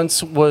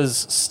once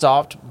was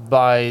stopped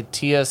by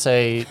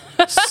TSA.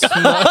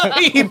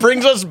 He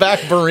brings us back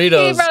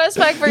burritos. He brought us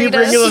back He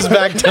brings us burritos.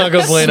 back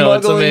Taco Bueno.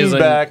 It's smuggling amazing.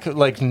 back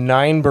like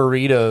 9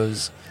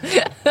 burritos.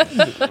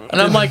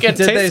 And I'm like, it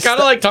Did they tastes kind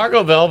of like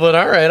Taco Bell, but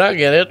all right, I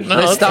get it. No,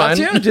 They it's stopped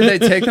fine. you? Did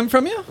they take them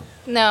from you?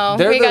 No,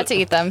 They're we the- got to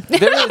eat them.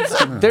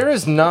 There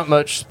is not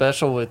much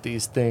special with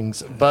these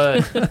things,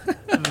 but the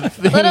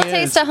thing Little is,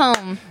 taste of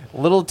home.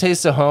 little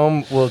taste of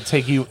home will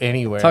take you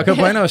anywhere. Taco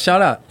Bueno,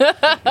 shout out.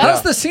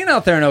 How's the scene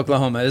out there in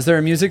Oklahoma? Is there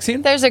a music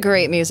scene? There's a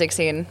great music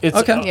scene. It's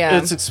Okay. Yeah.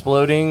 it's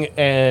exploding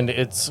and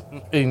it's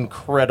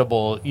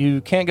incredible.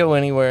 You can't go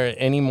anywhere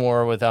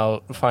anymore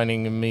without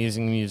finding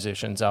amazing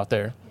musicians out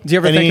there. Do you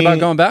ever think Any- about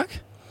going back?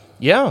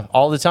 Yeah,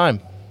 all the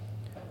time.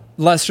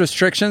 Less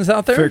restrictions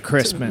out there For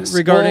Christmas.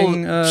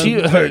 regarding Well,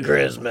 cheap,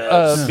 Christmas.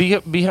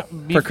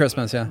 for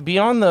Christmas. Yeah,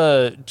 beyond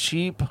the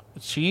cheap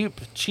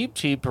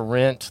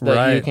rent that you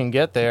Right. can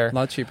get there, a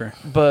lot cheaper.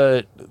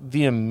 but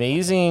the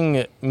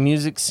amazing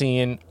music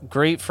scene,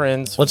 great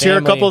friends. Let's hear a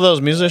family. couple of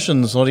those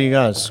musicians. What do you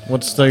guys?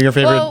 What's your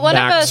favorite Well, one of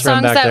the acts from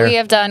songs back that there? we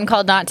have done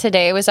called Not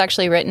Today was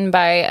actually written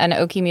by an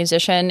Okie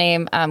musician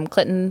named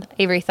Clinton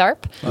Avery Tharp.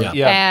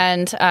 Yeah.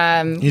 And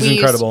He's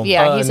incredible. He's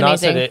not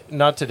amazing. Today,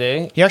 not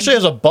today. He actually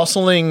has a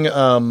bustling.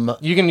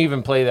 You can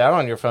even play that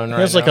on your phone right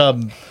He has like now. a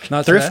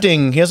Not today?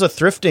 thrifting. He has a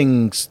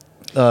thrifting.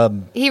 He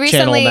Channel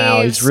recently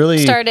now. He's really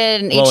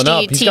started an blowing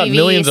up. HGTV He's got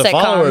millions of sitcom.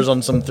 followers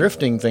on some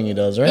thrifting thing he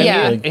does, right?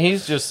 Yeah. Like-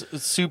 He's just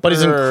super. but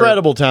he's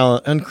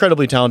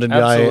incredibly talented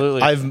guy.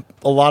 Absolutely. I've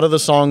a lot of the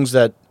songs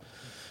that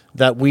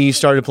we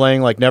started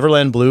playing, like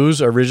Neverland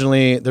Blues.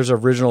 Originally, there's an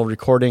original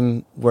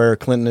recording where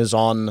Clinton is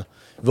on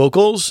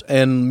vocals,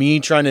 and me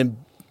trying to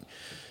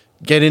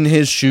get in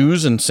his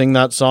shoes and sing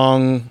that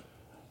song.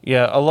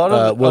 Yeah, a lot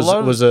of was a lot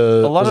of,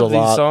 a a lot was of a these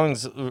lot.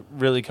 songs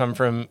really come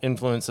from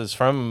influences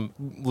from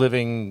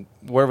living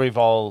where we've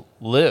all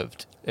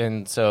lived,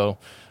 and so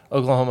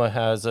Oklahoma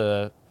has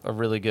a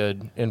really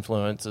good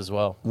influence as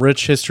well.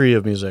 Rich history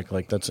of music,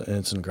 like it's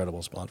an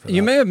incredible spot for that.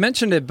 You may have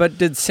mentioned it, but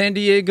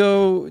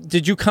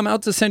did you come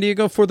out to San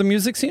Diego for the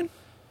music scene?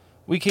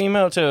 We came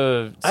out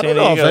to I San don't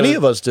know Diego. if any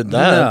of us did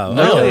that.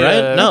 No. Really,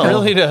 right? No.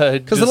 Really,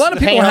 Because a lot of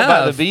people hang out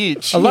have by the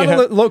beach. A lot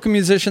Yeah. of local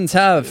musicians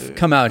have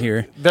come out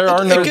here. There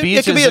are no it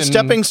beaches. could be a in-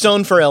 stepping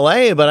stone for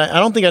LA, but I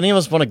don't think any of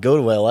us want to go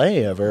to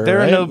LA ever. There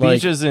are right? no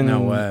Like, beaches in No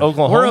way.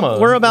 Oklahoma.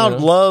 We're about you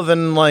know? love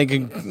and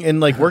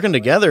like working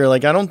together.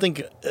 Like I don't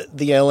think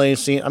the LA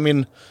scene. I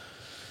mean,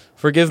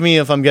 forgive me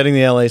if I'm getting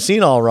the LA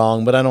scene all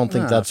wrong, but I don't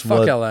think that's fuck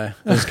what LA.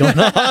 is going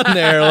on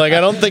there. Like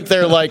I don't think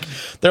they're like,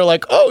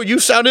 oh, you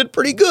sounded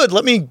pretty good.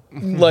 Let me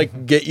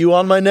like get you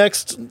on my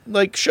next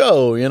like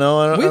show. You know,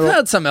 I We've don't-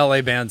 had some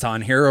LA bands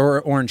on here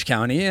or Orange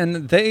County,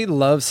 and they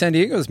love San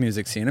Diego's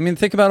music scene. I mean,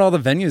 think about all the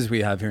venues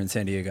we have here in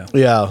San Diego.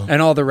 yeah.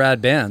 And all the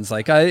rad bands.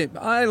 Like, I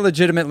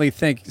legitimately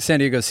think San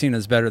Diego's scene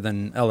is better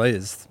than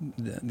LA's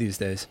these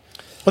days.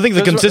 I think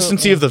the 'Cause,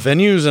 consistency of the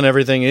venues and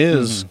everything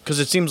is because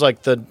it seems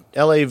like the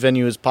LA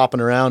venue is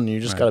popping around, and you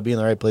just got to be in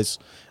the right place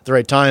at the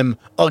right time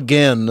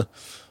again.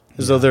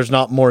 As though there's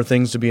not more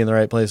things to be in the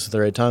right place at the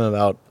right time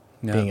about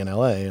Yeah. being in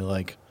LA.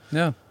 Like,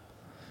 Yeah.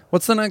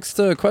 What's the next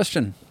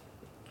question?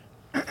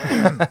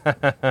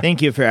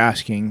 Thank you for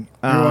asking.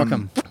 You're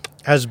welcome.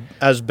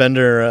 as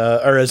Bender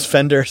or as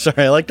Fender.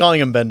 Sorry, I like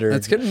calling him Bender.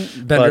 It's getting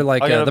Bender But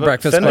like I gotta the put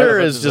Breakfast Fender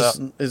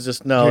Club. is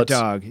just no. Your It's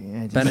dog.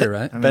 Yeah, just- Bender,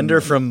 right? I mean,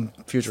 Bender from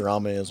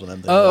Futurama is what I'm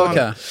thinking. Oh, of.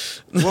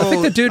 okay. I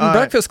think the dude in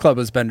Breakfast Club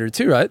was Bender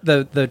too, right?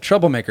 The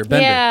troublemaker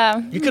Bender.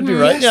 Yeah. You could be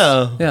right.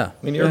 Yeah. Yeah.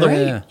 I mean, you're the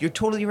yeah. You're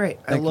totally right.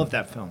 I love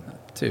that film.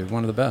 Dude,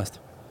 one of the best.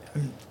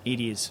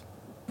 80s.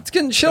 It's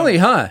getting chilly,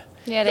 huh?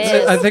 Yeah, it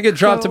is. I think it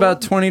dropped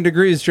about 20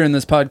 degrees during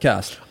this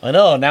podcast. I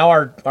know. Now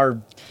our Now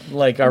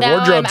wardrobe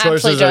I'm actually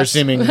choices are just-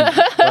 seeming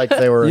like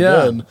they were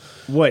Yeah. good.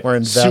 What?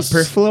 We're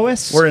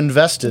Superfluous? We're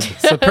invested.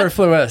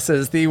 Superfluous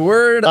is the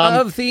word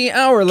of the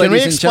hour, Can ladies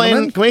we and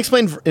gentlemen. explain? Can we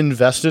explain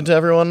invested to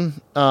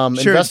everyone? Sure,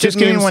 Invested just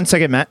give me means- 1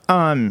 second, Matt.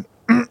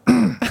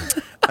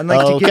 I'd like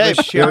to Okay, give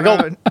a here we shout go.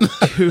 out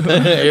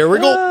to Here we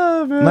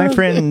go. my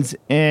friends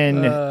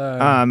in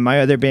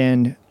my other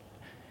band,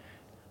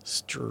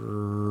 What's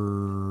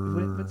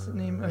the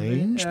name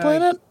Strange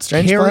Planet.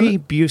 Strange Harry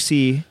Planet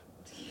Busey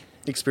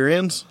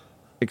Experience.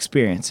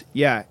 Experience.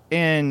 Yeah,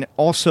 and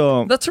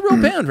also That's a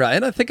real band,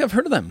 right? I think I've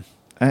heard of them.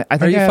 I Are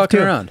think you I have fucking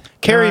to. around?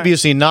 Carrie Uh,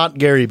 Busey, not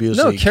Gary Busey.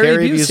 No,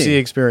 Carrie Busey.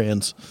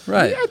 Experience.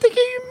 Right. I think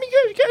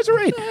you guys are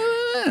right.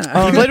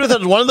 You played with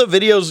it. One of the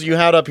videos you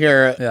had up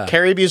here. Yeah.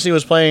 Carrie Busey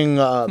was playing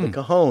the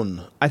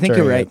cajon. I think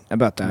during you're right it.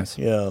 about that.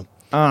 Yeah,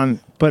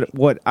 But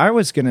what I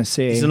was gonna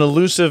say, he's an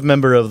elusive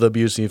member of the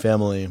Busey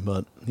family,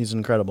 but he's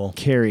incredible.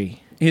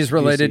 Carrie. He's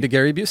related Busey. to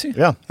Gary Busey?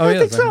 Yeah, Oh, I yeah.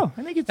 think so.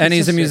 I think it's And his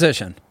he's a sister.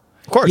 musician.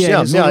 of course. Yeah, Yeah,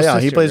 his yeah, little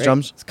He sister, plays right?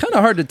 drums. It's kind of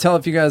hard to tell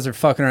if you guys are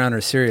fucking around or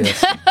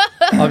serious.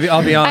 I'll be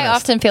honest. I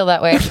often feel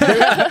that way.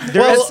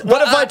 Well,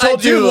 what if I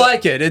told do you?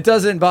 like it? It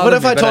doesn't bother What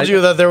if me, I but told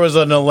you that there was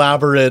an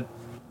elaborate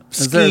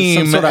is there scheme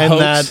some sort of and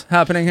hoax that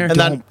happening here? and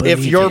that Don't if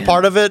believe you're him.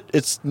 part of it,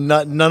 it's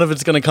not. None of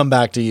it's going to come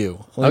back to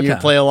you. Will you Okay.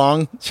 play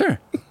along? Sure.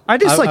 I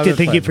just I like to would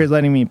thank play you for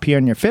letting me pee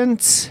on your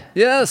fence.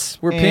 Yes,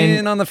 we're And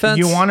peeing on the fence.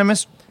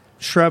 Euonymus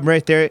shrub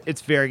right there.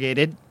 It's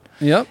variegated.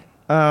 Yep.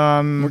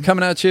 We're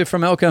coming at you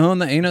from El Cajon,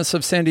 the anus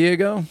of San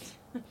Diego.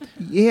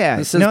 Yeah.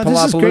 This is no,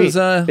 this is great.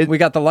 Palapalooza. We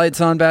got the lights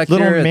on back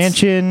Little here. It's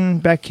mansion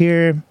back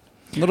here.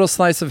 little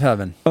slice of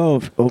heaven.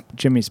 Oh,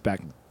 Jimmy's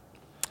back.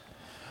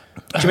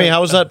 Jimmy,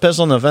 how was that piss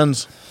on the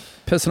fence?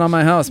 Pissing on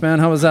my house, man.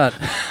 How was that?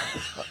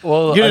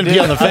 Well, You I didn't pee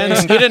on the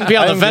fence. You didn't pee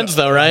on the fence,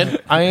 though, right?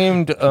 I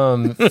aimed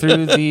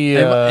through the.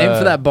 Aim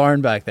for that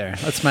barn back there.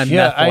 That's my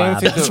yeah, meth I aimed lab.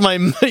 through That's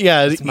my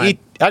yeah.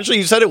 Actually,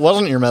 you said it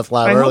wasn't your meth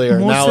lab I hope earlier.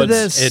 most Now of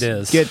it's this it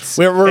is. Gets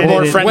We're more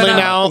edited. friendly when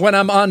now. when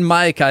I'm on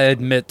mic, I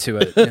admit to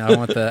it. You know, I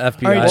want the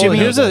FBI. All right, Well, Jimmy,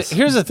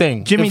 here's the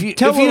thing. Jimmy, if,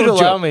 tell if a you'd little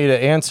allow joke. me to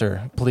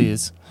answer,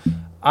 please.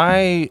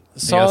 I You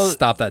saw. gotta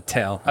stop that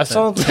tail. I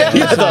saw.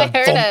 I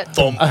heard it.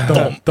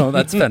 Oh,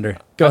 that's Fender.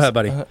 Go ahead,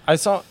 buddy. I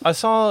saw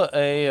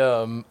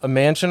a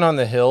manshion on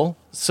the hill.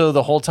 So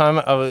the whole time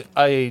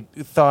I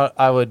thought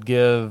I would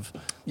give.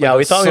 Yeah,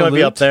 we thought we might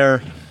be up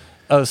there.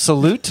 A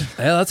salute.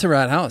 Yeah, that's a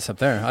rat house up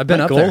there. I've been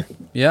That up cool? there.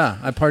 Yeah,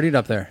 I partied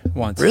up there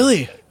once.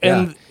 Really?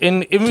 And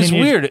it was Can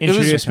you weird. It was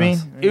introduce me?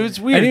 It was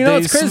weird. And you know they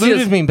what's crazy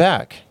saluted is- me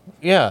back.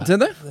 Yeah. Did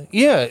they?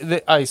 Yeah.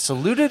 I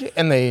saluted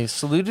and they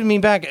saluted me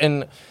back.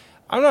 And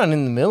I'm not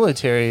in the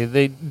military.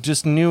 They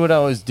just knew what I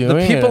was The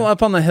doing. people and-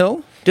 up on the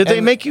hill? Did they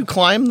And- make you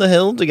climb the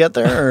hill to get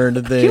there, or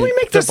did they? Can we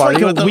make this party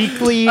like a with them?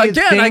 weekly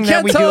Again, thing I that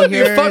can't we tell do if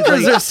you here?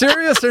 fuckers Like, are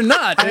serious or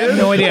not, I have dude.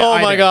 no idea. Oh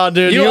my either. god,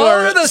 dude! You You all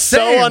are are the so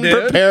same, dude.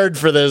 unprepared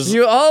for this.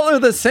 You all are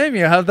the same.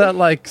 You have that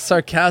like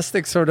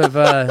sarcastic sort of.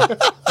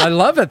 I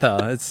love it though.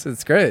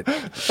 It's great.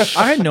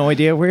 I had no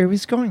idea where he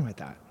was going with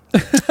that.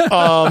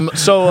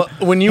 So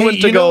when you Hey,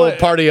 went to you know go what?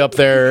 party up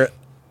there,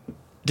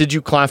 did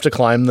you have to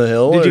climb the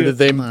hill, or you-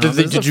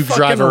 did you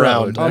drive fucking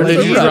around? road. Or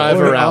did you Road. drive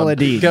Or around?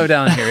 Aladdin. Go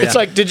down here. Yeah. It's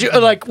like, did you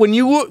like when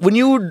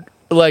you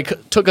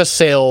like took a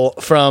sail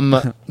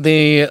from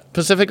the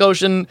Pacific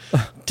Ocean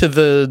to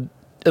the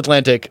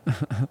Atlantic?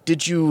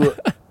 Did you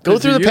go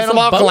Did through you the use a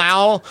Panama boat?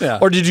 Canal, Yeah.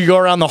 or did you go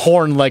around the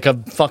Horn like a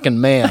fucking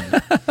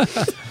man?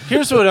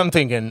 Here's what I'm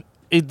thinking.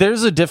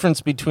 There's a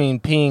difference between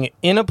peeing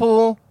in a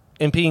pool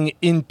and peeing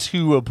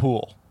into a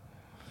pool.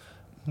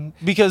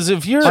 Because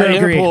if you're I in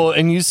agree. a pool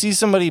and you see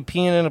somebody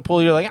peeing in a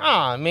pool, you're like,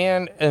 ah,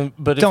 man.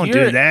 But if Don't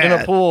you're do that. in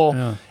a pool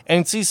Yeah.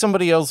 and see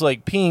somebody else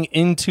like peeing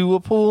into a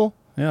pool,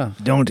 Yeah.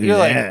 Don't do you're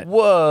that. like,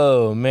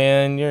 whoa,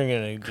 man, you're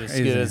gonna just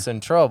Crazy. get us in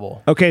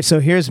trouble. Okay, so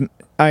here's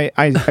I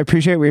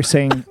appreciate what you're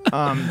saying.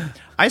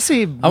 I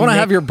say I want to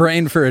have your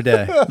brain for a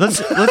day. let's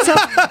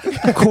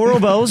have Coral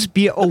Bells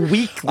be a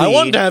weekly. I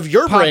want to have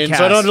your brain,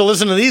 so I don't have to podcast.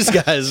 listen to these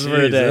guys for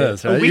a day.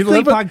 Jesus, A right? weekly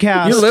live with-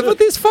 podcast. You live with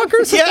these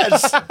fuckers?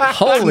 Yes.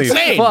 Holy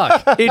insane.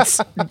 fuck. It's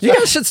You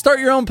guys should start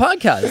your own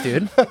podcast,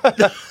 dude.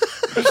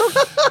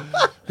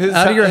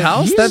 Out of your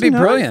house? He's That'd be not-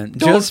 brilliant.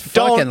 Just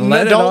fucking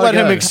let it don't all let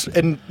go.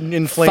 him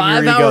inflame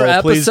your 5-hour ego.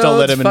 episodes, Please don't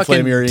let him fucking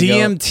inflame your ego.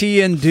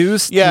 DMT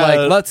induced. Yeah.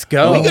 Like, let's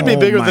go. We could be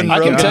bigger Oh than my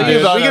Rogan. I can tell you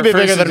about we our could be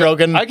bigger first than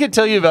Rogan. I could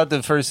tell you about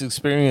the first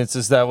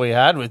experiences that we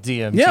had with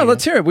DMT. Yeah,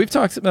 let's hear it. We've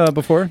talked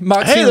before.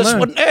 Moxie Hey, and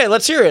Lone.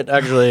 let's hear it.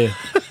 Actually,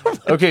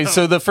 Okay,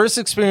 so the first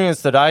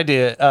experience that I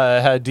did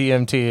had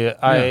DMT.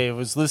 I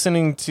was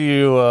listening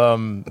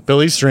to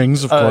Billy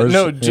Strings, of course.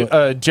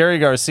 Jerry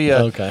Garcia.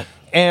 Okay.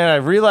 And I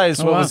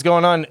realized what wow. was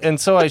going on, and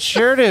so I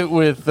shared it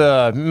with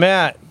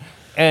Matt,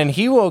 and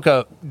he woke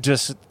up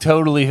just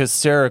totally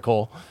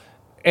hysterical.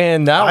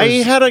 And that was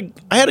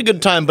I had a good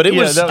time, but it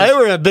Yeah, was that was- I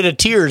were a bit of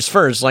tears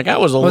first. Like I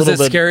was a Was little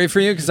it bit scary for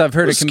you? Because I've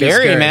heard it can be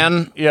scary, scary,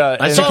 man. Yeah,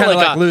 I and saw You kind of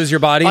like like a- lose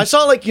your body. I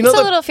saw like It's a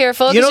little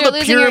fearful You know 'cause you're the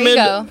losing your pyramid.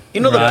 ego. You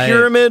know Right. the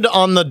pyramid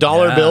on the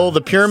dollar Yeah. bill, the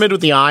pyramid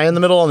with the eye in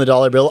the middle on the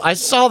dollar bill. I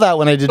saw that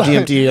when I did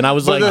DMT, and I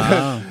was like,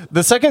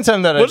 the second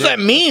time that "What I does did,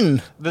 that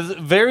mean?" the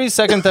very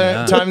second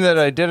time that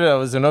I did it, I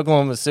was in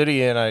Oklahoma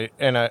City, and I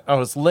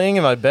was laying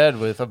in my bed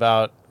with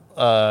about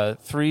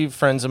 3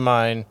 friends of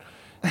mine,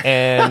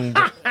 and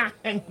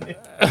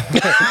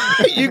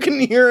You can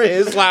hear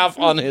his laugh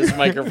on his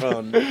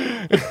microphone.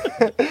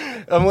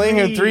 I'm laying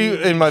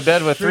in my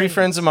bed with 3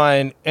 friends of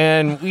mine,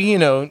 and we,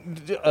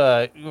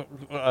 They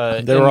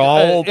were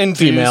all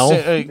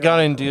female. Got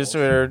induced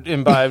or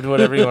imbibed,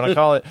 whatever you want to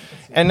call it.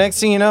 And next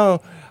thing you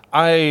know,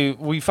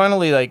 we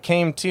finally like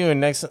came to, and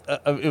next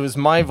it was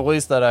my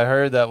voice that I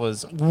heard that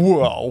was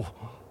whoa.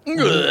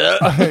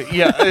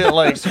 Yeah,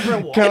 like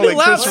kind of it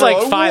lasts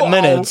like 5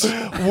 minutes.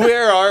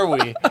 Where are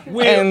we?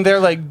 And they're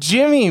like,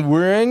 Jimmy,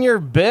 we're in your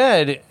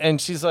bed.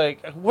 And she's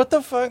like, what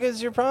the fuck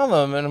is your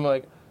problem? And I'm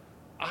like,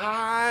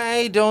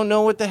 I don't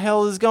know what the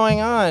hell is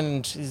going on.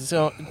 And she's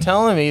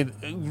telling me,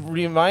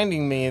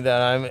 reminding me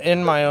that I'm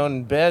in my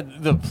own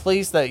bed, the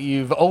place that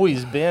you've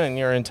always been in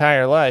your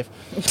entire life.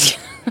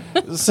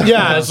 So-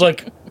 Yeah, it's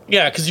like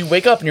because you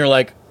wake up and you're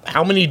like,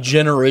 "How many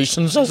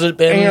generations has it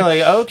been?" And you're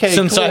like, okay,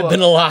 since cool. I've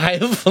been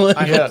alive.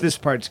 I Yeah. hope this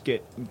part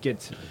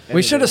gets.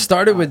 we should have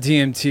started with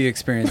DMT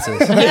experiences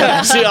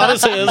Yeah, see,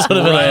 honestly, this would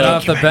have been right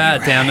off the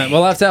bat. Damn it!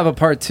 We'll have to have a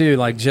part 2,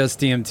 like just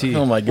DMT.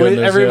 Oh my When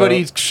goodness! everybody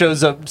yeah.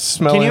 shows up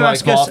smelling Can you like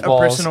ask us golf a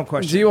balls. personal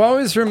question? Do you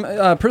always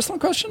personal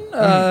question?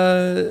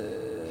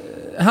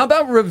 How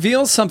about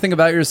reveal something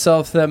about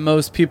yourself that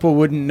most people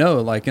wouldn't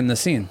know, like in the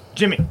scene?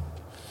 Jimmy?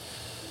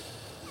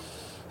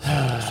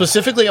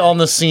 specifically on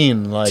the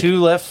scene, like 2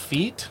 left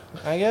feet,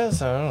 I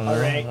guess. I don't know. All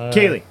right,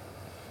 Kaylee.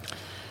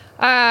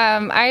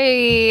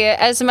 I,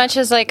 as much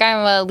as like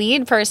I'm a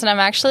lead person, I'm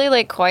actually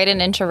like quite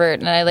an introvert,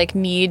 and I like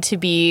need to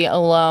be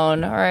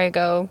alone, or I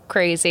go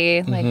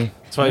crazy. Like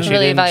That's why she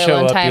really didn't value show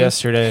alone up time.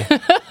 yesterday.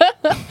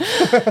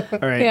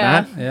 All right,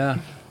 Yeah. Matt.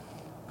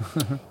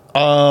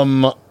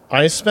 Yeah.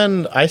 I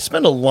spend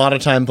a lot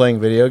of time playing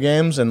video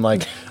games, and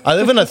like I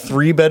live in a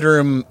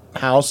 3-bedroom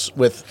house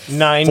with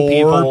 9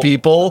 4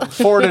 people.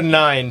 4 to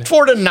 9.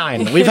 4 to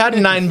 9. We've had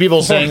 9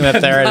 people saying that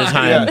there at a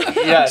time.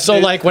 Yeah. So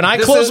it- like when I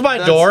this close is- my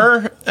that's-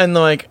 door and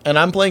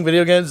I'm playing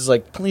video games, it's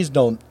like please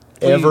don't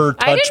ever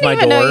I touch didn't my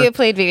even door. know you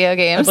played video I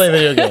games. play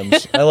video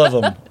games. I love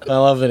them. I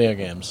love video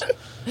games.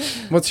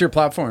 What's your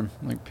platform?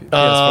 Like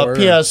PS4? or-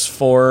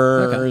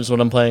 PS4 Okay. is what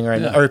I'm playing right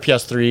Yeah. now, or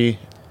PS3.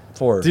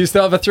 4. Do you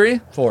still have a 3?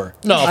 4.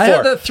 No, 4. I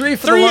had the 3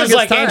 for the 3 is longest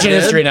like time, ancient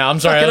dude. history now. I'm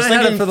sorry. I was Fucking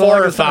had it thinking for the 4 or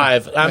longest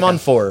time. 5. I'm on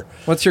 4.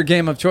 What's your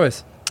game of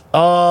choice?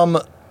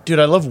 Dude,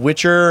 I love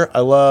Witcher.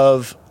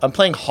 I'm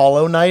playing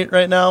Hollow Knight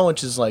right now,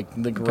 which is like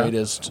the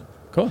greatest.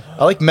 Cool.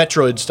 I like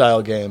Metroid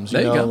style games,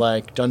 There you go.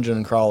 like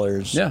dungeon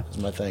crawlers. Yeah. is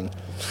my thing.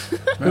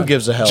 Who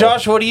gives a hell?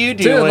 Josh, what do you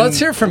do? Dude, when- let's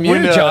hear from you,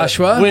 when,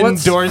 Joshua. When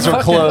What's doors are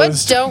fucking- What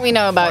closed. don't we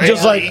know about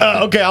just you? like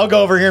okay, I'll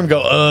go over here and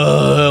go.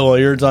 Well,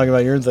 you're talking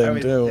about your thing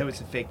That too. was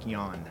a fake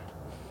yawn.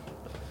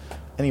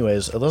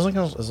 Anyways, as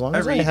long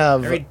as I I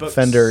have read books.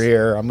 Fender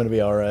here, I'm gonna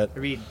be all right.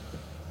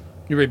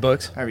 You read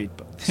books? I read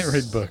books. You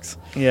read books.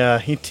 Yeah,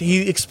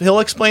 he'll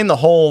explain the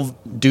whole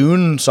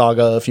Dune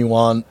saga if you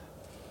want.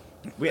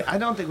 I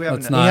don't think we have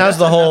Let's enough. He not. has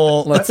the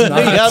whole. Let's he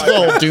not. has the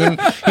whole Dune.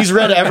 He's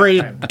read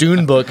every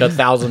Dune book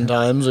 1,000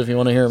 times. If you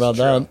want to hear about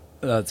that.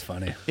 That's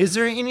funny. Is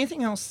there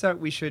anything else that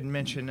we should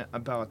mention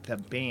about the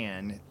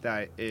band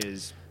that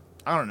is,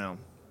 I don't know.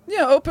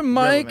 Yeah, open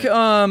mic.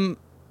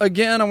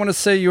 Again, I want to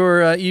say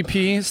your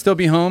EP, Still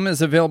Be Home,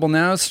 is available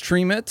now.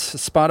 Stream it,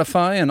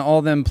 Spotify, and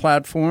all them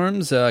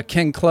platforms.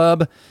 Ken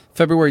Club,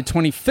 February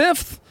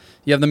 25th.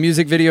 You have the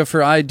music video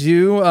for I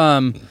Do.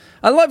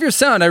 I love your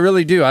sound. I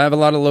really do. I have a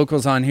lot of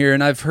locals on here,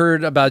 and I've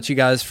heard about you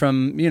guys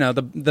from,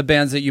 the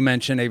bands that you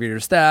mentioned, Aviator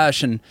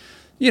Stash, and,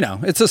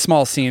 it's a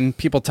small scene.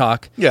 People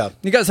talk. Yeah.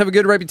 You guys have a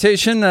good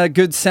reputation,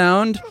 good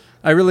sound.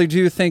 I really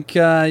do think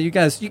you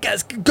guys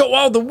could go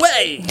all the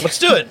way. Let's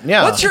do it.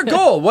 Yeah. What's your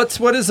goal?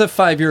 What is a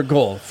 5-year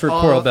goal for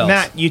Coral Bells?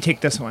 Matt, you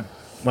take this one.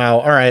 Wow.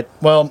 All right.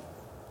 Well,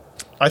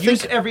 I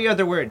Use think every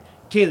other word.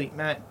 Kaylee,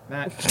 Matt.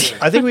 Kaylee.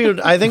 I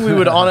think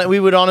we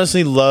would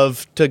honestly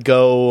love to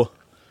go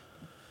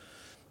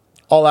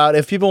all out.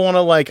 If people want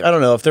to, like, I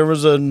don't know, if there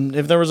was a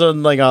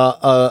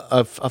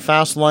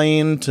fast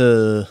lane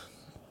to,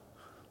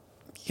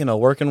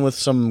 working with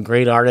some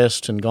great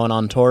artists and going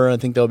on tour, I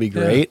think that would be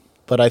great. Yeah.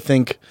 But I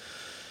think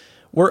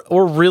we're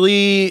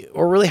really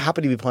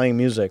happy to be playing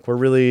music. We're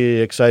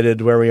really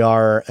excited where we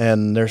are,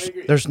 and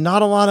there's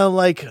not a lot of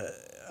like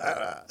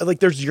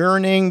there's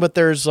yearning, but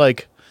there's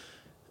like,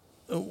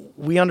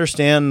 we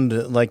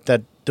understand like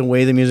that the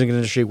way the music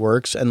industry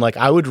works, and like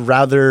I would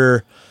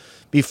rather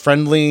be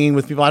friendly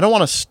with people. I don't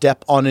want to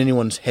step on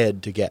anyone's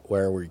head to get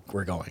where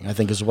we're going. I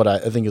think is something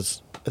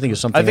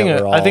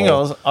that we're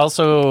all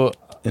also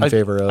in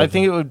favor of. I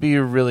think it would be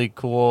really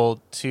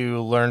cool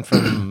to learn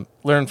from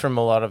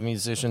a lot of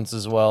musicians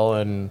as well,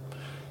 and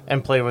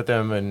play with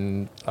them,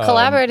 and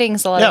collaborating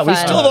is a lot of fun. Yeah, we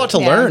still have a lot to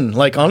learn.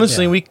 Like,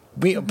 honestly, we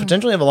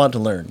potentially have a lot to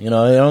learn.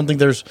 I don't think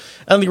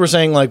we're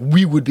saying like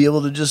we would be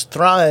able to just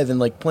thrive and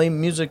like play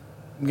music,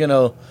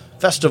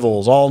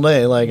 festivals all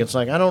day. Like, it's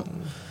like I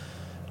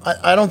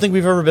don't think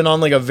we've ever been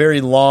on like a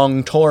very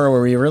long tour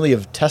where we really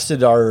have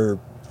tested our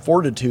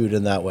fortitude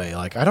in that way.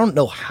 Like, I don't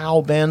know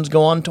how bands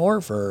go on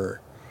tour for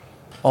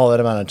all that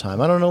amount of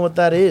time. I don't know what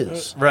that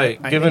is. Right.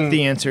 I think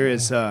the answer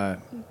is our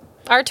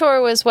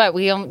tour was what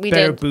we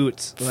better did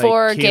boots.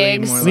 4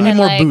 gigs. We need in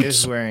more like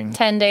boots.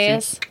 10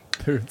 days.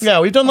 Yeah,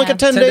 we've done like a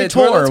 10-day 10-day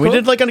tour, tour. that's We cool.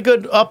 did like a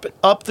good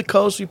up the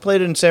coast. We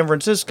played in San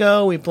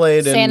Francisco. We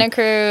played in Santa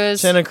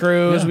Cruz.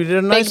 Yeah. We did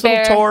a nice Big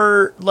little Bear.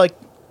 tour, like,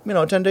 a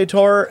 10-day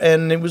tour,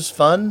 and it was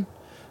fun.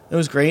 It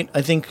was great.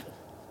 I think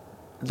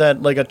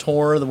that like a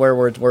tour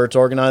where it's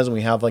organized and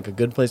we have like a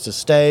good place to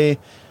stay,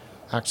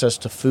 access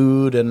to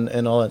food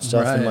and all that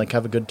stuff, and Right. like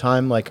have a good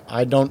time. Like,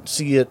 I don't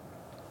see it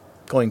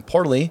going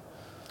poorly.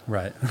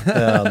 Right.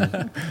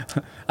 Um,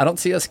 I don't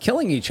see us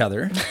killing each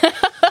other.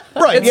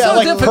 Right. It's Yeah. so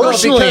Like, difficult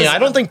personally, because- I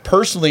don't think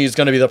personally is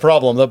going to be the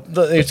problem.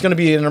 It's going to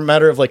be in a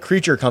matter of like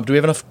creature comfort. Do we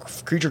have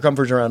enough creature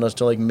comforts around us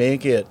to like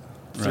make it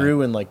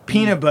through and like be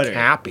Peanut butter.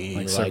 happy,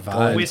 Like, like survive.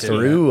 going Whiskey.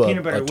 through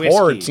Peanut butter, a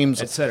tour? whiskey, It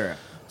seems etc.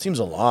 a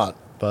lot,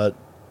 but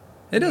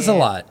It is a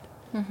lot.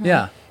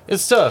 Yeah.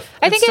 it's tough.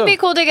 I think it'd be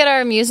cool to get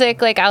our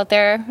music like out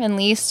there and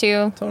least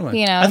too.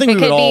 Totally. I If think it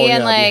we could would all be in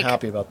be like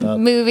happy about that.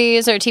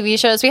 movies or TV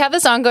shows. We have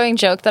this ongoing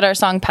joke that our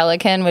song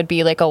Pelican would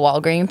be like a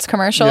Walgreens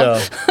commercial.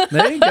 Yeah.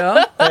 There you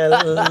go.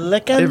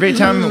 Every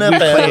time we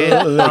play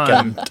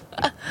it,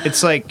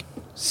 it's like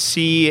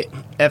C,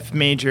 F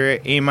major,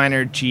 A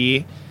minor,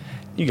 G.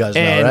 You guys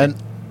know, And-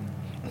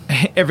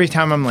 right? Every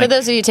time I'm For like,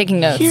 those of you taking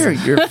notes. here,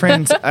 your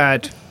friends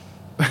at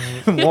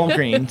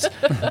Walgreens,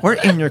 we're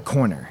in your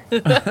corner,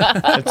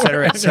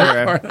 etc.,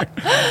 etc.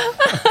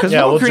 Because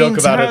Yeah, we'll joke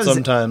about it has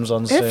sometimes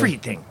on stage.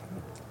 everything.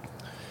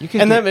 You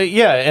can And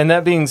get-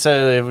 that being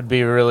said, it would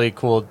be really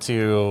cool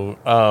to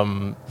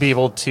be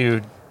able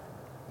to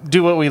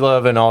do what we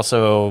love and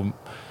also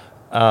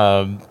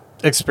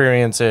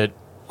experience it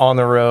on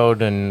the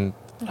road and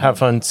have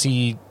fun,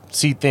 see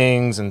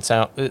things and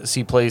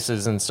see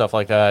places and stuff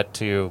like that,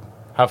 to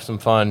have some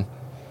fun.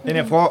 and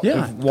if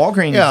Yeah.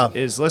 Walgreens Yeah.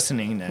 is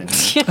listening, then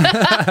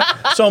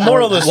So,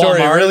 moral of the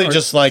story, Walmart really or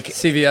just like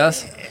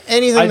CVS.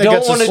 anything I that don't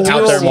gets want us to do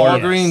out a there more.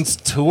 Walgreens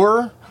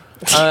tour.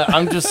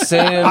 I'm just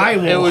saying, I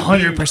it will would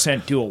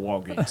 100% do a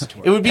Walgreens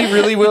tour. It would be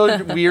really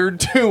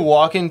weird to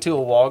walk into a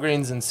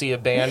Walgreens and see a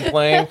band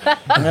playing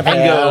and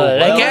go,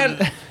 well,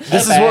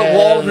 this is what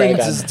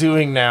Walgreens is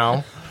doing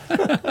now.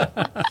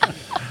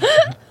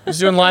 He's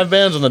doing live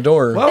bands on the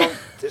door. Well,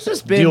 this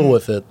has been Deal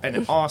with it.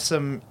 an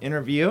awesome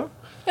interview.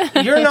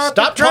 You're not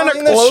Stop trying to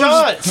calling the close.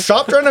 shots.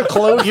 Stop trying to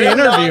close the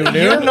interview, dude.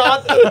 You're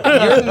not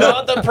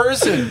the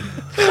person.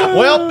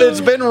 Well, it's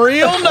been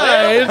real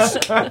nice.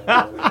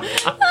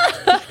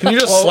 Can you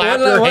just slap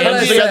your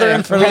hands together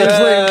in front of the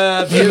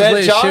Have you met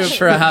Usually Josh? shoot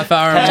for a half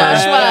hour.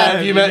 Joshua.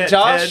 Have you met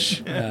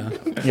Josh?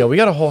 Yeah, we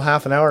got a whole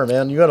half an hour,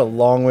 man. You got a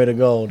long way to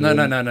go. Dude.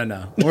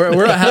 No.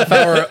 We're a half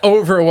hour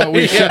over what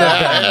we should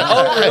have been.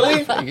 Oh,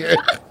 really?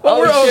 Well,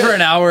 we're shit. over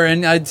an hour,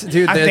 and dude,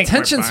 I the think we're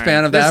attention fine.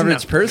 span of the There's average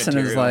enough person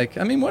is material. like,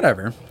 I mean,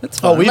 whatever. It's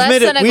Oh, fine. we've Less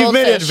made it. than a We've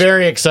made it goldfish.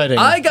 very exciting.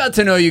 I got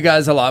to know you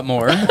guys a lot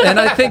more, and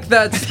I think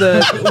that's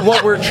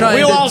what we're trying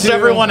we to lost do.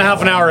 everyone half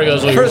an hour ago.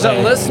 is what For you're the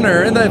saying.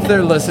 listener, and if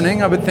they're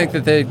listening, I would think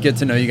that they'd get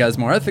to know you guys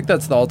more. I think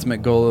that's the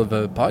ultimate goal of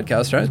a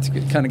podcast, right? To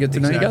kind of get to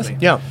know you guys.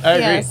 Exactly. Yeah. I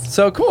agree. Yes.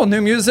 So cool.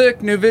 New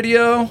music, new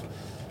video.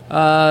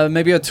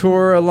 Maybe a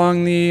tour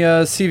along the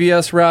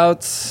CVS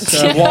routes,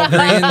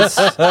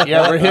 Walgreens,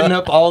 Yeah, we're hitting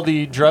up all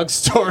the a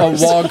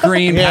drugstores.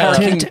 Walgreen Yeah.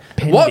 parking,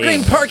 Pending.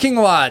 Walgreen parking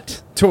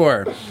lot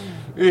tour.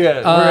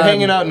 Yeah, we're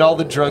hanging out in all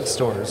the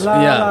drugstores.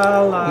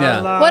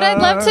 Yeah. What I'd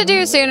love to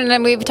do soon,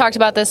 and we've talked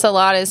about this a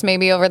lot, is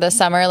maybe over the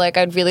summer, like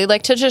I'd really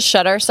like to just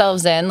shut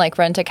ourselves in, like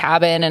rent a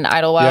cabin in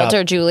Idlewild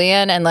or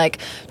Julian, and like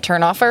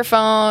turn off our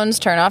phones,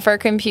 turn off our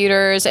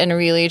computers, and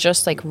really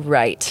just like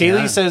write.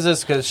 Kaylee says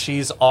this because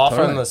she's off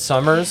in the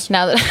summers.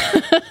 Now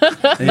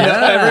that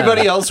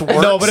Everybody else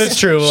works. No, but it's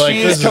true. Like,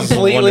 she this is is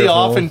completely wonderful.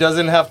 off and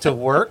doesn't have to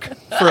work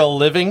for a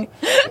living.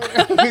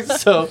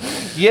 So,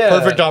 yeah.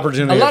 Perfect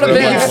opportunity. A lot of for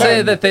bands everyone.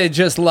 say that they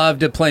just love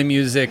to play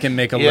music and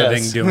make a Yes.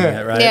 living doing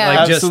it, right? Yeah. Like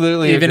just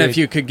Absolutely even agree. if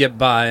you could get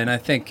by, and I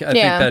think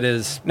that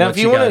is Now, what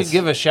if you want guys- to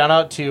give a shout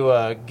out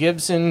to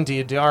Gibson,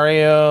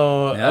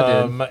 Diodario,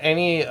 Yeah, dude.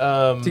 any.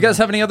 Do you guys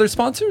have any other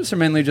sponsors, or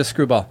mainly just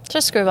Screwball?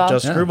 just screwball.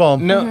 Just Screwball.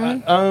 No,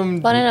 One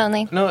and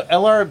only. no.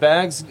 LR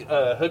Bags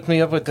hooked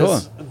me up with Cool.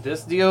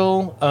 this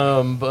deal,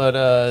 but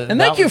And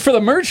thank you for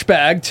the merch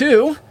bag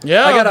too.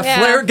 Yeah. I got a Yeah.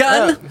 flare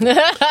gun.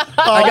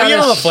 I got give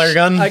a him a flare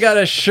gun. I got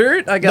a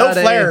shirt. I no got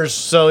flares,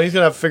 so he's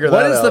gonna have to figure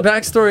What that is out. the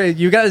backstory?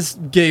 You guys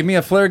gave me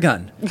a flare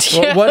gun.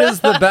 What is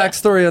the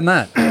backstory on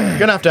that? You're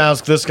gonna have to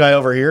ask this guy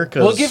over here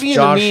because We'll give you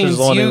Josh the means. is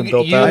the one who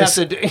built You that. have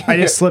to. Do, I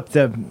just slipped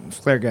the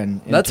flare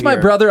gun. That's into my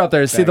your brother up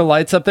there. See bag. the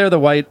lights up there, the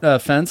white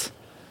fence.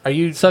 Are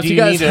you? So if do you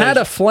guys need had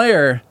a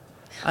flare,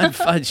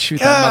 I'd shoot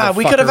that Yeah, motherfucker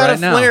we could have had right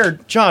a now. flare,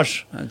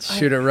 Josh. I'd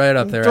shoot it right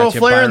up there. Throw a at you,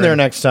 flare in there Byron.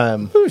 next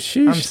time. Ooh, I'm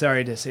sheesh.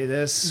 sorry to say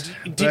this,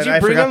 Did but you I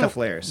bring forgot him the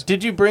flares.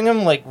 Did you bring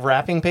him like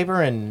wrapping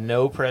paper and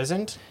no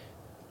present?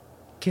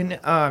 Can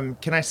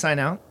I sign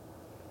out?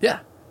 Yeah.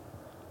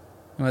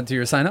 You want to do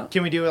your sign out?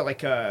 Can we do it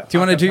like a? Do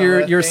you want to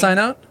do your sign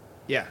out?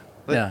 Yeah.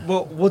 Yeah.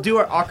 We'll do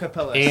our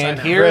acapella. And sign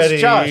out. here's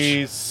Ready,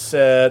 Josh.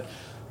 set,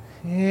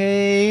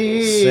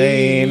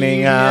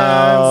 signing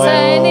out.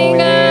 Signing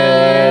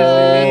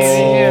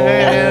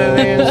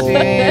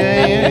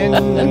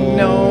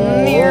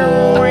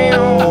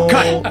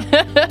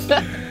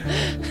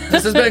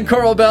This has been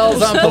Coral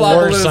Bells on The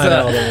worst sign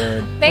out of the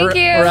Palapalooza. word. Thank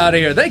you. We're out of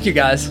here. Thank you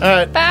guys. All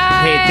right. Bye.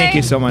 Hey, thank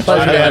you so much.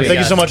 Pleasure to Yeah, have you thank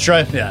you guys. so much,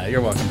 Trey. Yeah,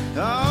 you're welcome.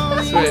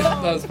 Sweet.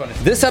 That was funny.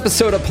 This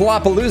episode of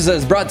Palapalooza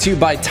is brought to you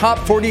by Top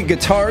 40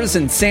 Guitars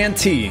and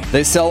Santee.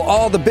 They sell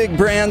all the big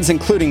brands,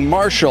 including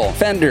Marshall,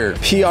 Fender,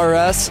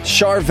 PRS,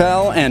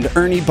 Charvel, and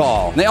Ernie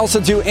Ball. They also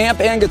do amp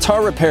and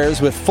guitar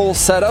repairs with full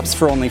setups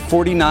for only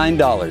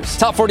 $49.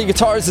 Top 40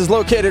 Guitars is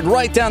located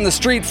right down the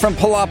street from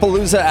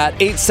Palapalooza at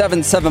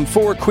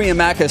 8774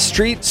 Cuyamaca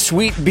Street,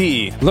 Suite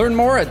B. Learn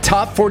more at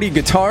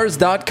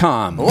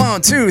top40guitars.com.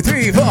 1, 2,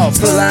 3, 4.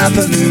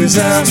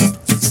 Palapalooza,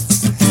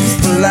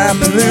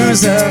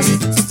 Palapalooza,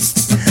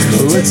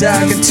 we're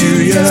talking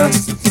to you.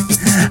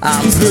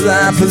 I'm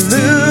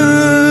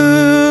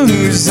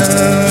Palapalooza.